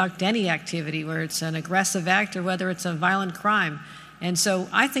conduct any activity, where it's an aggressive act or whether it's a violent crime. And so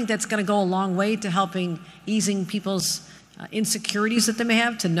I think that's going to go a long way to helping easing people's insecurities that they may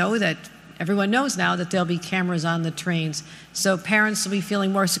have, to know that everyone knows now that there'll be cameras on the trains. So parents will be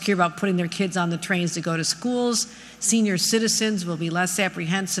feeling more secure about putting their kids on the trains to go to schools. Senior citizens will be less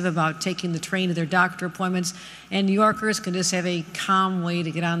apprehensive about taking the train to their doctor appointments. And New Yorkers can just have a calm way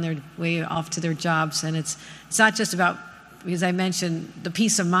to get on their way off to their jobs. And it's not just about, because I mentioned the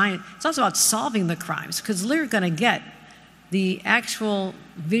peace of mind, it's also about solving the crimes, because they're going to get the actual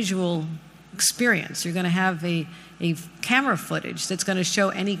visual experience. You're going to have a camera footage that's going to show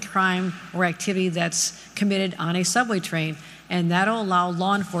any crime or activity that's committed on a subway train, and that'll allow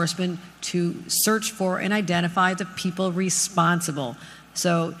law enforcement to search for and identify the people responsible.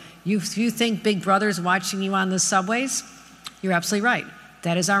 So if you think Big Brother's watching you on the subways, you're absolutely right.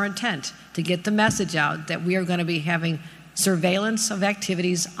 That is our intent, to get the message out that we are going to be having surveillance of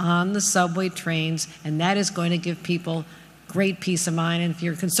activities on the subway trains, and that is going to give people great peace of mind. And if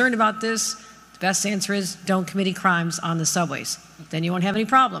you're concerned about this, the best answer is don't commit any crimes on the subways. Then you won't have any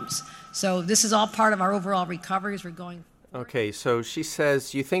problems. So this is all part of our overall recovery as we're going. Okay, so she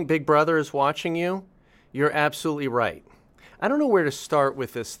says, you think Big Brother is watching you? You're absolutely right. I don't know where to start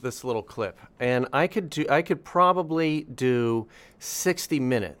with this little clip. And I could probably do 60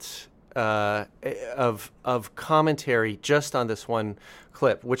 minutes of commentary just on this one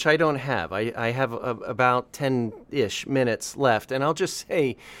clip, which I don't have. I have about 10-ish minutes left. And I'll just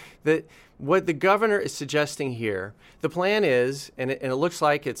say that what the governor is suggesting here, the plan is, and it looks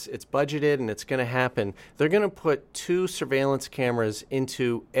like it's budgeted and it's going to happen, they're going to put 2 surveillance cameras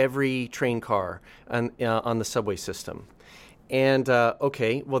into every train car on the subway system. And,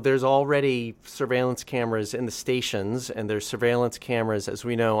 okay, well, there's already surveillance cameras in the stations, and there's surveillance cameras, as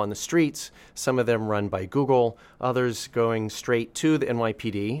we know, on the streets, some of them run by Google, others going straight to the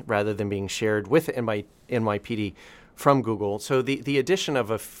NYPD rather than being shared with NYPD from Google. So the addition of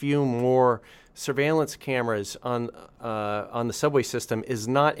a few more surveillance cameras on the subway system is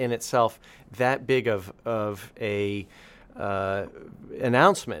not in itself that big of a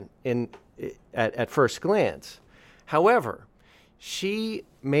announcement at first glance. However, she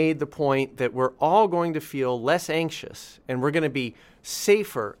made the point that we're all going to feel less anxious and we're going to be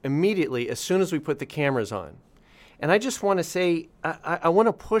safer immediately as soon as we put the cameras on. And I just want to say, I want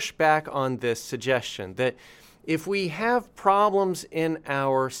to push back on this suggestion that if we have problems in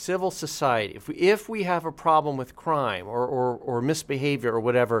our civil society, if we have a problem with crime or misbehavior or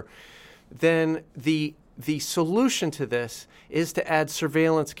whatever, then the solution to this is to add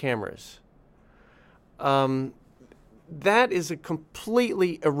surveillance cameras. That is a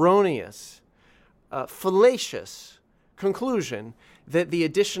completely erroneous, fallacious conclusion that the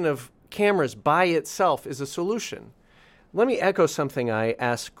addition of cameras by itself is a solution. Let me echo something I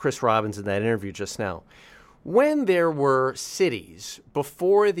asked Chris Robbins in that interview just now. When there were cities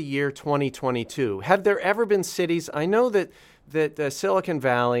before the year 2022, have there ever been cities? I know that Silicon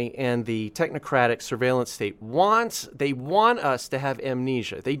Valley and the technocratic surveillance state want us to have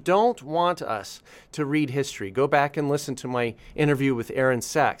amnesia. They don't want us to read history. Go back and listen to my interview with Aaron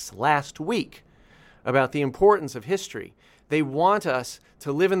Sachs last week about the importance of history. They want us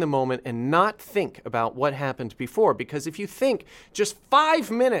to live in the moment and not think about what happened before. Because if you think just 5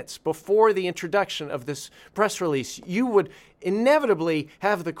 minutes before the introduction of this press release, you would inevitably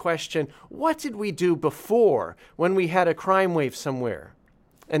have the question, what did we do before when we had a crime wave somewhere?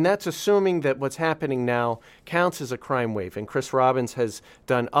 And that's assuming that what's happening now counts as a crime wave. And Chris Robbins has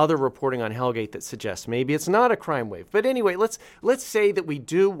done other reporting on Hellgate that suggests maybe it's not a crime wave. But anyway, let's say that we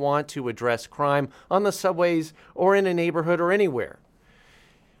do want to address crime on the subways or in a neighborhood or anywhere.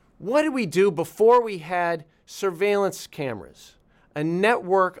 What did we do before we had surveillance cameras? A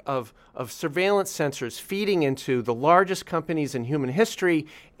network of surveillance sensors feeding into the largest companies in human history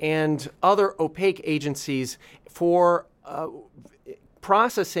and other opaque agencies for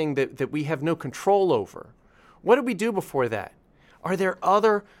processing that we have no control over. What did we do before that? Are there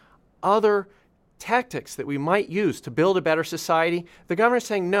other tactics that we might use to build a better society? The governor's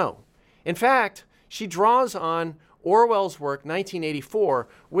saying no. In fact, she draws on Orwell's work, 1984,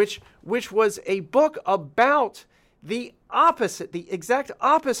 which was a book about the exact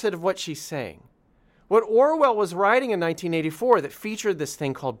opposite of what she's saying. What Orwell was writing in 1984 that featured this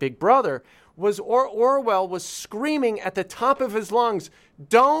thing called Big Brother was Orwell was screaming at the top of his lungs,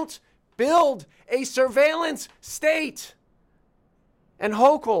 don't build a surveillance state. And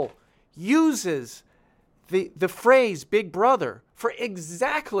Hochul uses the phrase Big Brother for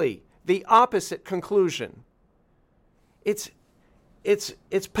exactly the opposite conclusion. It's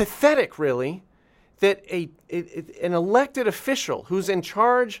pathetic, really, that an elected official who's in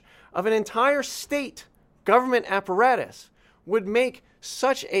charge of an entire state government apparatus would make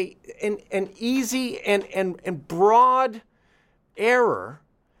such an easy and broad error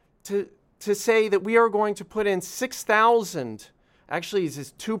to say that we are going to put in 6,000, actually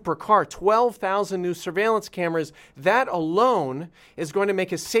it's 2 per car, 12,000 new surveillance cameras. That alone is going to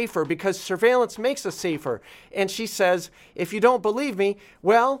make us safer because surveillance makes us safer. And she says, if you don't believe me,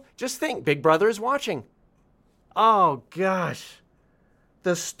 well, just think, Big Brother is watching. Oh, gosh,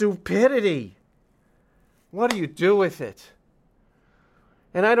 the stupidity. What do you do with it?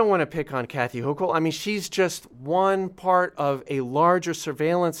 And I don't want to pick on Kathy Hochul. I mean, she's just one part of a larger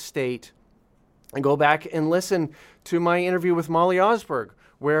surveillance state. And go back and listen to my interview with Molly Osberg,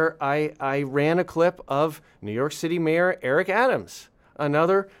 where I ran a clip of New York City Mayor Eric Adams,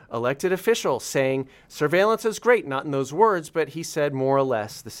 another elected official, saying surveillance is great, not in those words, but he said more or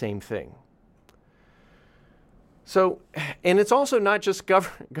less the same thing. So, and it's also not just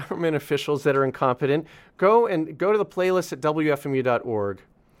government officials that are incompetent. Go to the playlist at WFMU.org,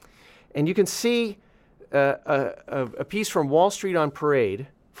 and you can see a piece from Wall Street on Parade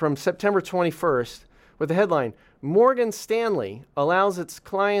from September 21st with the headline, Morgan Stanley allows its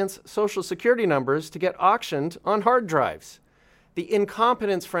clients' social security numbers to get auctioned on hard drives. The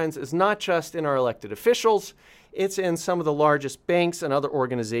incompetence, friends, is not just in our elected officials. It's in some of the largest banks and other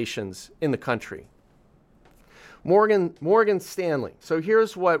organizations in the country. Morgan Stanley. So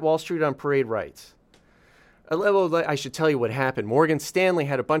here's what Wall Street on Parade writes. I should tell you what happened. Morgan Stanley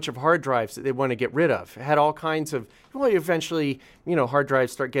had a bunch of hard drives that they want to get rid of. It had all kinds of, eventually, hard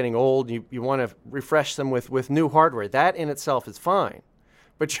drives start getting old. You want to refresh them with new hardware. That in itself is fine.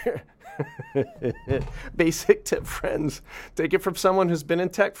 But basic tip, friends, take it from someone who's been in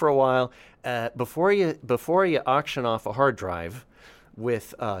tech for a while. Before you auction off a hard drive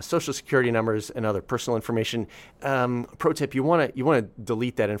with social security numbers and other personal information, pro tip, you want to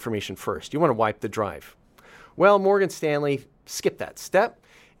delete that information first. You want to wipe the drive. Well, Morgan Stanley skipped that step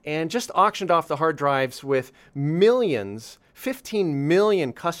and just auctioned off the hard drives with millions, 15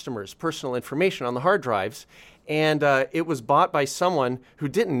 million customers' personal information on the hard drives, And it was bought by someone who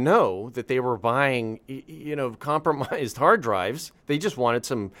didn't know that they were buying, compromised hard drives. They just wanted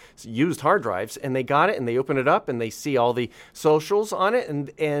some used hard drives, and they got it, and they open it up, and they see all the socials on it.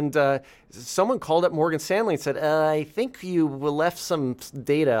 And someone called up Morgan Stanley and said, I think you left some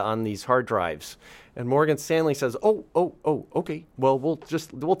data on these hard drives. And Morgan Stanley says, oh, okay. Well,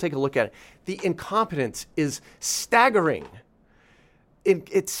 we'll take a look at it. The incompetence is staggering.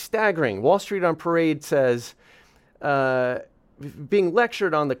 It's staggering. Wall Street on Parade says, being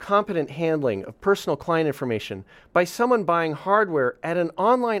lectured on the competent handling of personal client information by someone buying hardware at an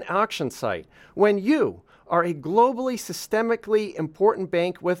online auction site when you are a globally systemically important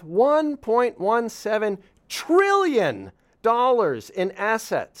bank with $1.17 trillion in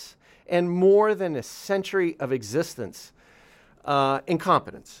assets and more than a century of existence.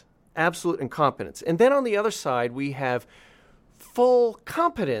 Incompetence, absolute incompetence. And then on the other side, we have full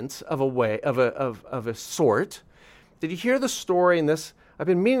competence of a sort. Did you hear the story in this? I've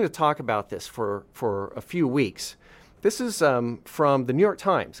been meaning to talk about this for a few weeks. This is from the New York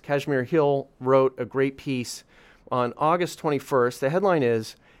Times. Kashmir Hill wrote a great piece on August 21st. The headline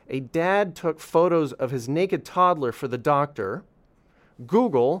is, "A dad took photos of his naked toddler for the doctor.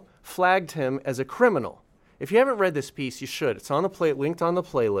 Google flagged him as a criminal." If you haven't read this piece, you should. It's on the linked on the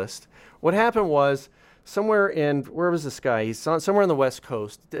playlist. What happened was, where was this guy? He's somewhere on the West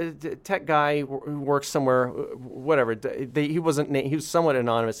Coast. Tech guy who works somewhere, whatever. He was somewhat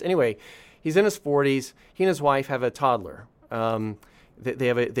anonymous. Anyway, he's in his 40s. He and his wife have a toddler. They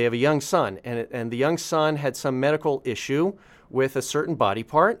have a young son, and the young son had some medical issue with a certain body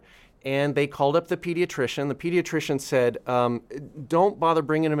part, and they called up the pediatrician. The pediatrician said, "Don't bother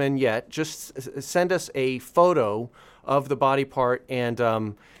bringing him in yet. Just send us a photo of the body part, and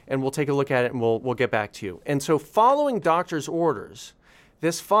we'll take a look at it, and we'll get back to you." And so, following doctor's orders,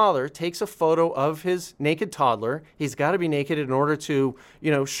 this father takes a photo of his naked toddler. He's got to be naked in order to,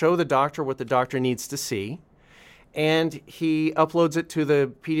 show the doctor what the doctor needs to see. And he uploads it to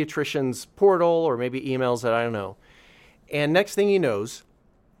the pediatrician's portal or maybe emails it, I don't know. And next thing he knows,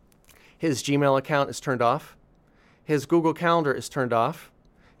 his Gmail account is turned off. His Google Calendar is turned off.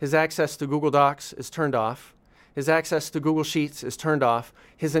 His access to Google Docs is turned off. His access to Google Sheets is turned off.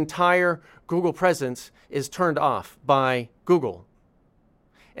 His entire Google presence is turned off by Google.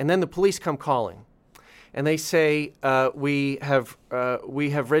 And then the police come calling. And they say, we have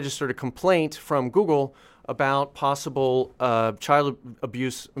registered a complaint from Google about possible child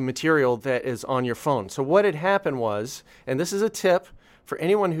abuse material that is on your phone. So what had happened was, and this is a tip for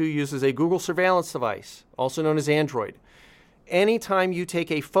anyone who uses a Google surveillance device, also known as Android, anytime you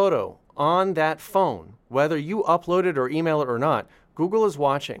take a photo on that phone, whether you upload it or email it or not, Google is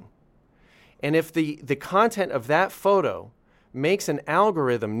watching. And if the content of that photo makes an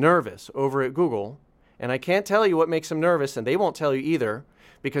algorithm nervous over at Google, and I can't tell you what makes them nervous, and they won't tell you either,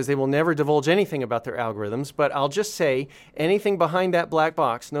 because they will never divulge anything about their algorithms, but I'll just say anything behind that black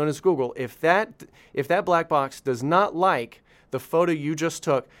box known as Google, if that black box does not like the photo you just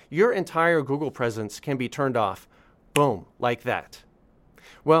took, your entire Google presence can be turned off. Boom, like that.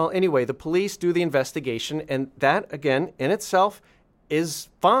 Well, anyway, the police do the investigation, and that, again, in itself is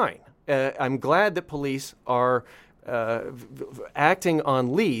fine. I'm glad that police are acting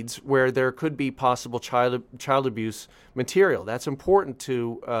on leads where there could be possible child abuse material. That's important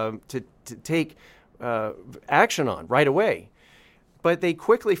to take action on right away. But they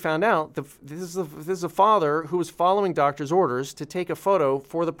quickly found out this is a father who was following doctor's orders to take a photo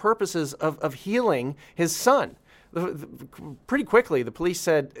for the purposes of healing his son. Pretty quickly, the police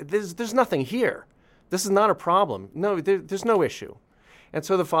said, there's nothing here. This is not a problem. No, there's no issue. And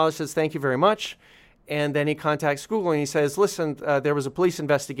so the father says, thank you very much. And then he contacts Google and he says, listen, there was a police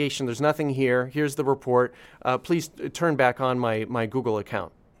investigation. There's nothing here. Here's the report. Please turn back on my Google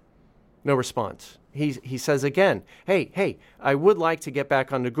account. No response. He says again, hey, I would like to get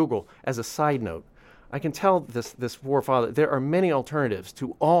back onto Google. As a side note, I can tell this poor father, there are many alternatives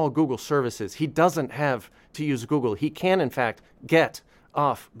to all Google services. He doesn't have to use Google. He can, in fact, get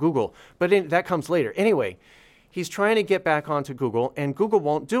off Google. But that comes later. Anyway, he's trying to get back onto Google, and Google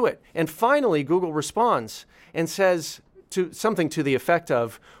won't do it. And finally, Google responds and says something to the effect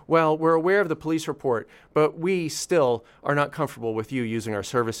of, well, we're aware of the police report, but we still are not comfortable with you using our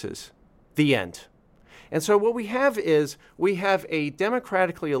services. The end. And so what we have is a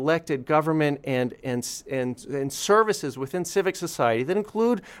democratically elected government and services within civic society that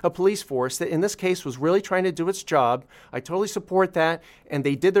include a police force that in this case was really trying to do its job. I totally support that, and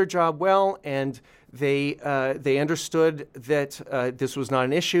they did their job well, and they understood that this was not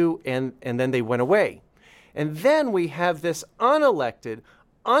an issue, and then they went away. And then we have this unelected,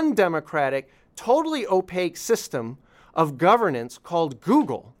 undemocratic, totally opaque system of governance called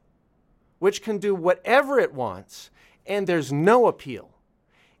Google, which can do whatever it wants, and there's no appeal.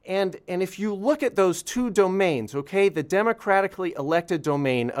 And if you look at those two domains, okay, the democratically elected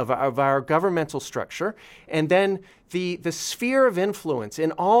domain of our governmental structure, and then the sphere of influence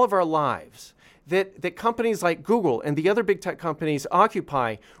in all of our lives that companies like Google and the other big tech companies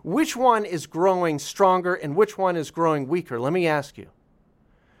occupy, which one is growing stronger and which one is growing weaker? Let me ask you.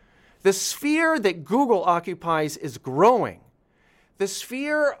 The sphere that Google occupies is growing. The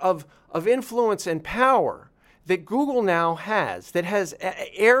sphere of influence and power that Google now has, that has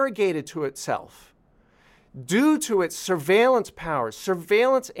arrogated to itself due to its surveillance powers,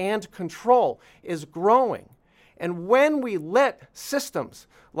 surveillance and control, is growing. And when we let systems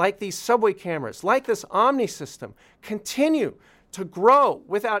like these subway cameras, like this Omni system, continue to grow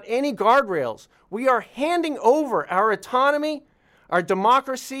without any guardrails, we are handing over our autonomy, our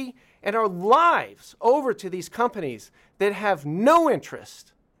democracy, and our lives over to these companies that have no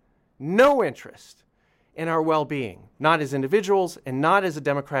interest in our well-being, not as individuals and not as a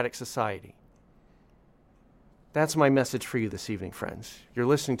democratic society. That's my message for you this evening, friends. You're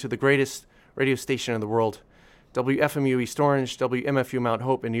listening to the greatest radio station in the world, WFMU East Orange, WMFU Mount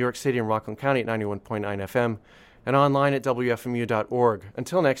Hope in New York City and Rockland County at 91.9 FM, and online at WFMU.org.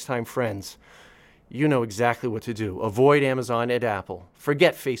 Until next time, friends, you know exactly what to do. Avoid Amazon and Apple.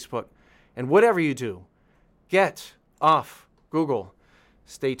 Forget Facebook. And whatever you do, get off Google.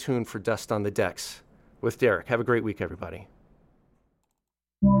 Stay tuned for Dust on the Decks with Derek. Have a great week, everybody.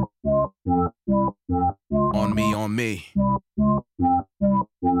 On me. You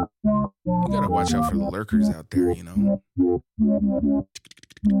gotta watch out for the lurkers out there, you know.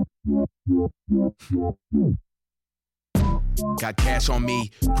 Got cash on me,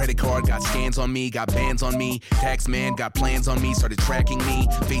 credit card, got scans on me, got bands on me, tax man, got plans on me, started tracking me,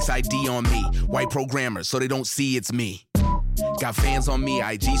 face ID on me, white programmers so they don't see it's me. Got fans on me,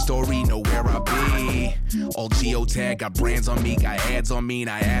 IG story, know where I be. All geotag, got brands on me, got ads on me,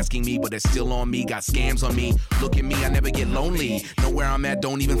 not asking me, but they're still on me. Got scams on me, look at me, I never get lonely. Know where I'm at,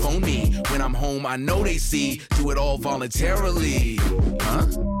 don't even phone me. When I'm home, I know they see, do it all voluntarily. Huh?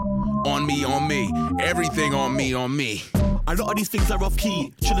 On me, everything on me. A lot of these things are off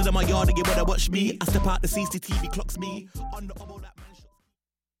key. Chilling in my yard, they get when they watch me. I step out, the CCTV clocks me. On the all that man.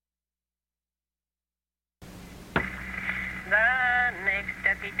 The next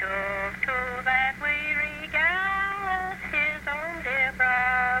step he took to that weary gal, his own dear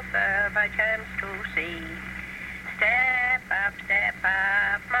brother by chance to see. Step up,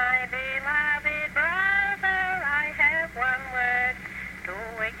 my beloved brother, I have one word to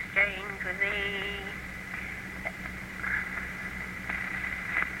exchange with thee.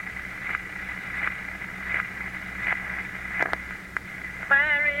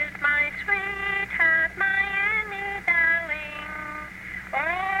 Where is my sweetheart, my Annie darling?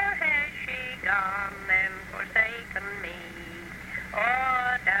 Or has she gone and forsaken me?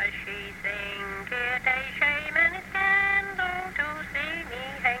 Or does she think it a shame and a scandal to see me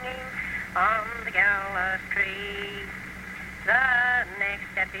hanging on the gallows tree? The next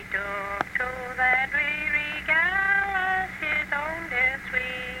step he took to that weary gallows, his own dear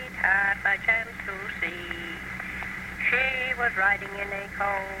sweetheart by chance to see. She was riding in a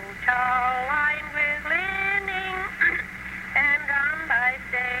coach all lined with linen and drawn by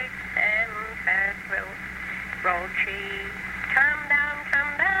sticks and fast rode she. Come down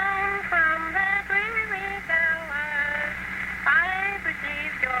from that weary gallows. I've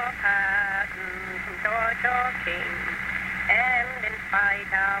received your pardon from George your king, and in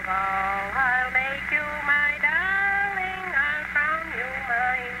spite of all, I'll make you my darling. I'll crown you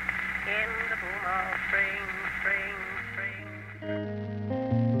mine in the boom of spring.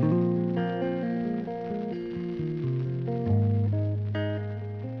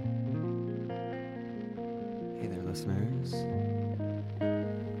 Hey there, listeners.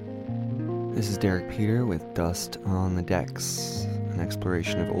 This is Derek Peter with Dust on the Decks, an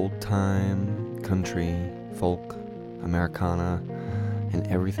exploration of old time, country, folk, Americana, and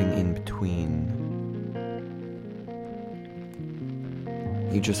everything in between.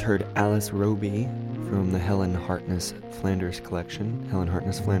 You just heard Alice Roby from the Helen Hartness Flanders collection. Helen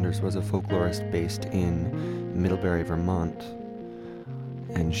Hartness Flanders was a folklorist based in Middlebury, Vermont,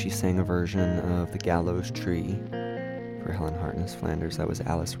 and she sang a version of The Gallows Tree for Helen Hartness Flanders. That was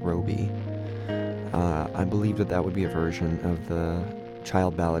Alice Roby. I believe that would be a version of the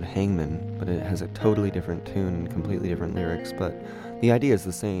child ballad Hangman, but it has a totally different tune and completely different lyrics, but the idea is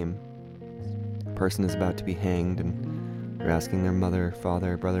the same. A person is about to be hanged, and they're asking their mother,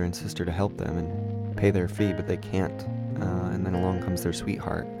 father, brother, and sister to help them and pay their fee, but they can't. And then along comes their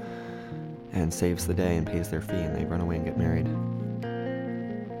sweetheart. and saves the day and pays their fee, and they run away and get married.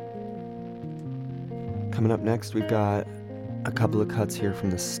 Coming up next, we've got a couple of cuts here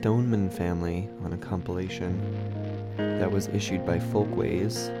from the Stoneman family on a compilation that was issued by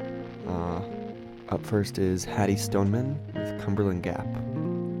Folkways. Up first is Hattie Stoneman with Cumberland Gap.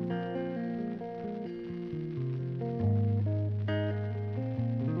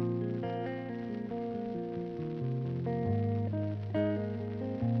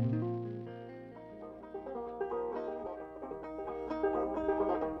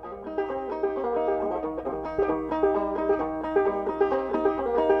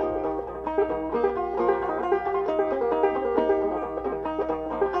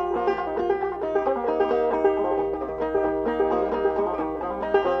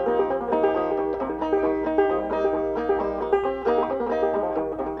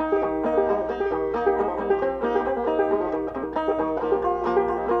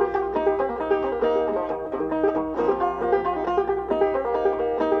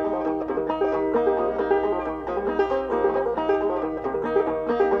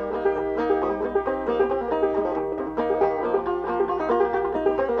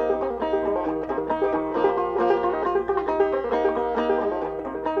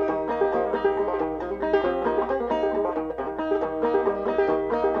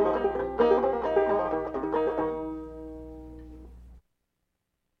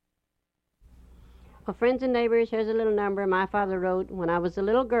 Well, friends and neighbors, here's a little number my father wrote when I was a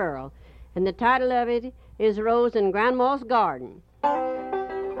little girl, and the title of it is Rose in Grandma's Garden. Go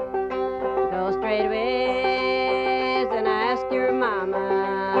straight ways and ask your mama,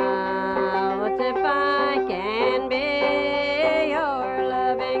 what's if I can be your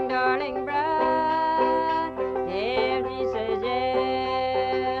loving, darling bride? If she says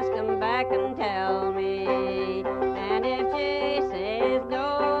yes, come back and tell me, and if she says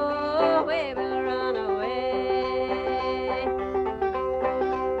no, we will run away.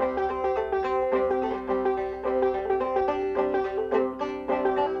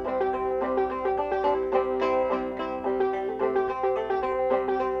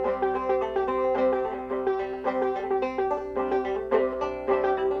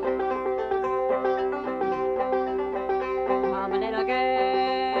 I'm a little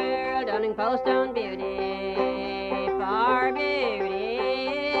girl, darling post on beauty, for beauty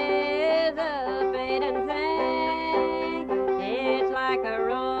is a fading thing. It's like a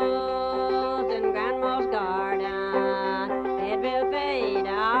rose in Grandma's garden, it will fade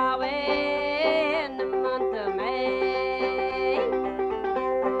away in the month of May.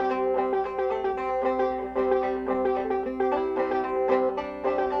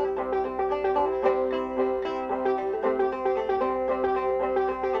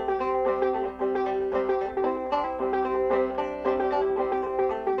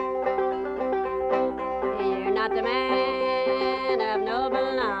 You're not the man of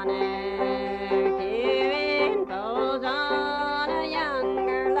noble honor to impose on a young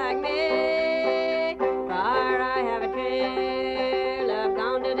girl like me, for I have a true love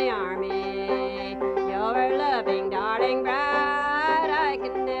gone to the army. Your loving, darling bride I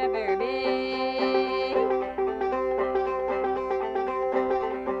can never be.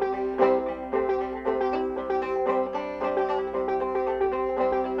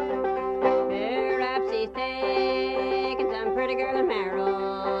 Perhaps he's taken some pretty girl and married.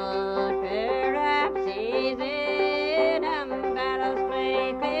 Perhaps he's in a battle's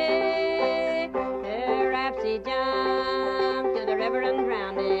playfield. Perhaps he jumped to the river and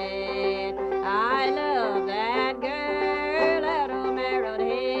drowned it. I love that girl that old married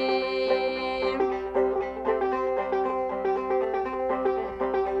him.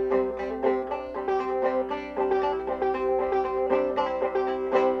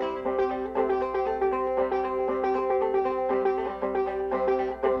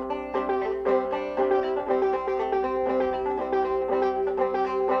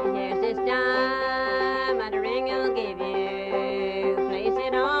 Here's this diamond ring I'll give you. Place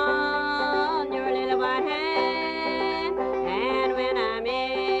it on your little white hand. And when I'm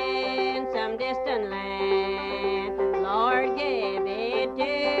in some distant land, Lord, give it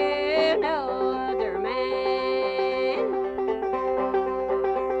to no other man.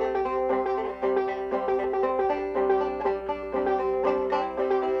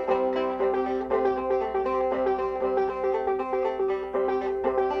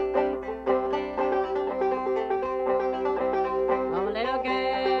 Oh, little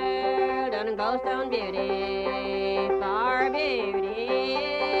girl, don't ghost on beauty, for beauty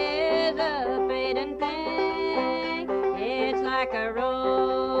is a fading thing. It's like a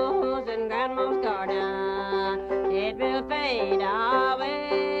rose in Grandma's garden, it will fade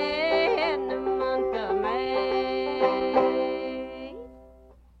away in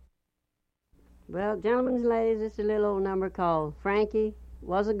gentlemen and ladies, this is a little old number called Frankie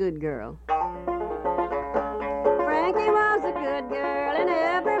Was a Good Girl. Frankie was a good girl, and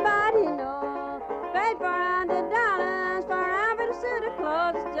everybody knows. Paid $400 for an outfit, a suit of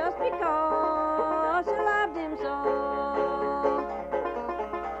clothes, just because she loved him so.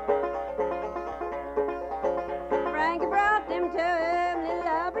 Frankie brought them to him, little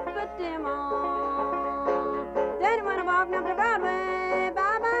Albert put them on. Then he went walking up to Broadway.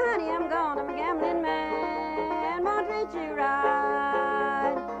 Bye-bye, honey, I'm gone. I'm a gambling man, won't treat you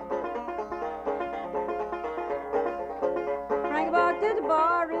right. Frankie walked to the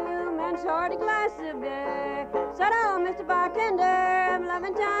barroom and short a glass of beer. Said, oh, Mr. Bartender, I'm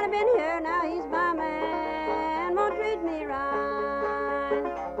loving time, I've been here. Now he's my man, won't treat me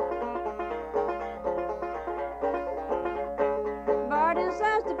right. Bartender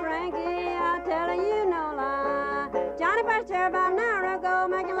says to Frankie, I'll tell you no lie. Johnny passed here about an hour ago,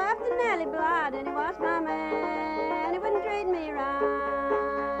 making love to Nellie Bly, and he was my man, he wouldn't treat me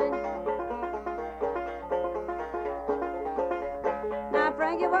right. Now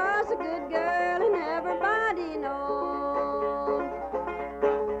Frankie was a good girl, and everybody knows.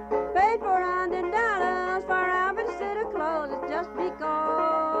 Paid $400 for an outfit, a suit of clothes, just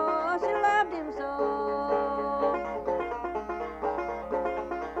because she loved him so.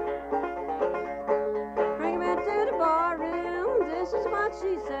 This is what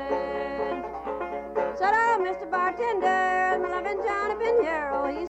she said. Said, oh, Mr. Bartender, my loving Johnny been here. Oh, he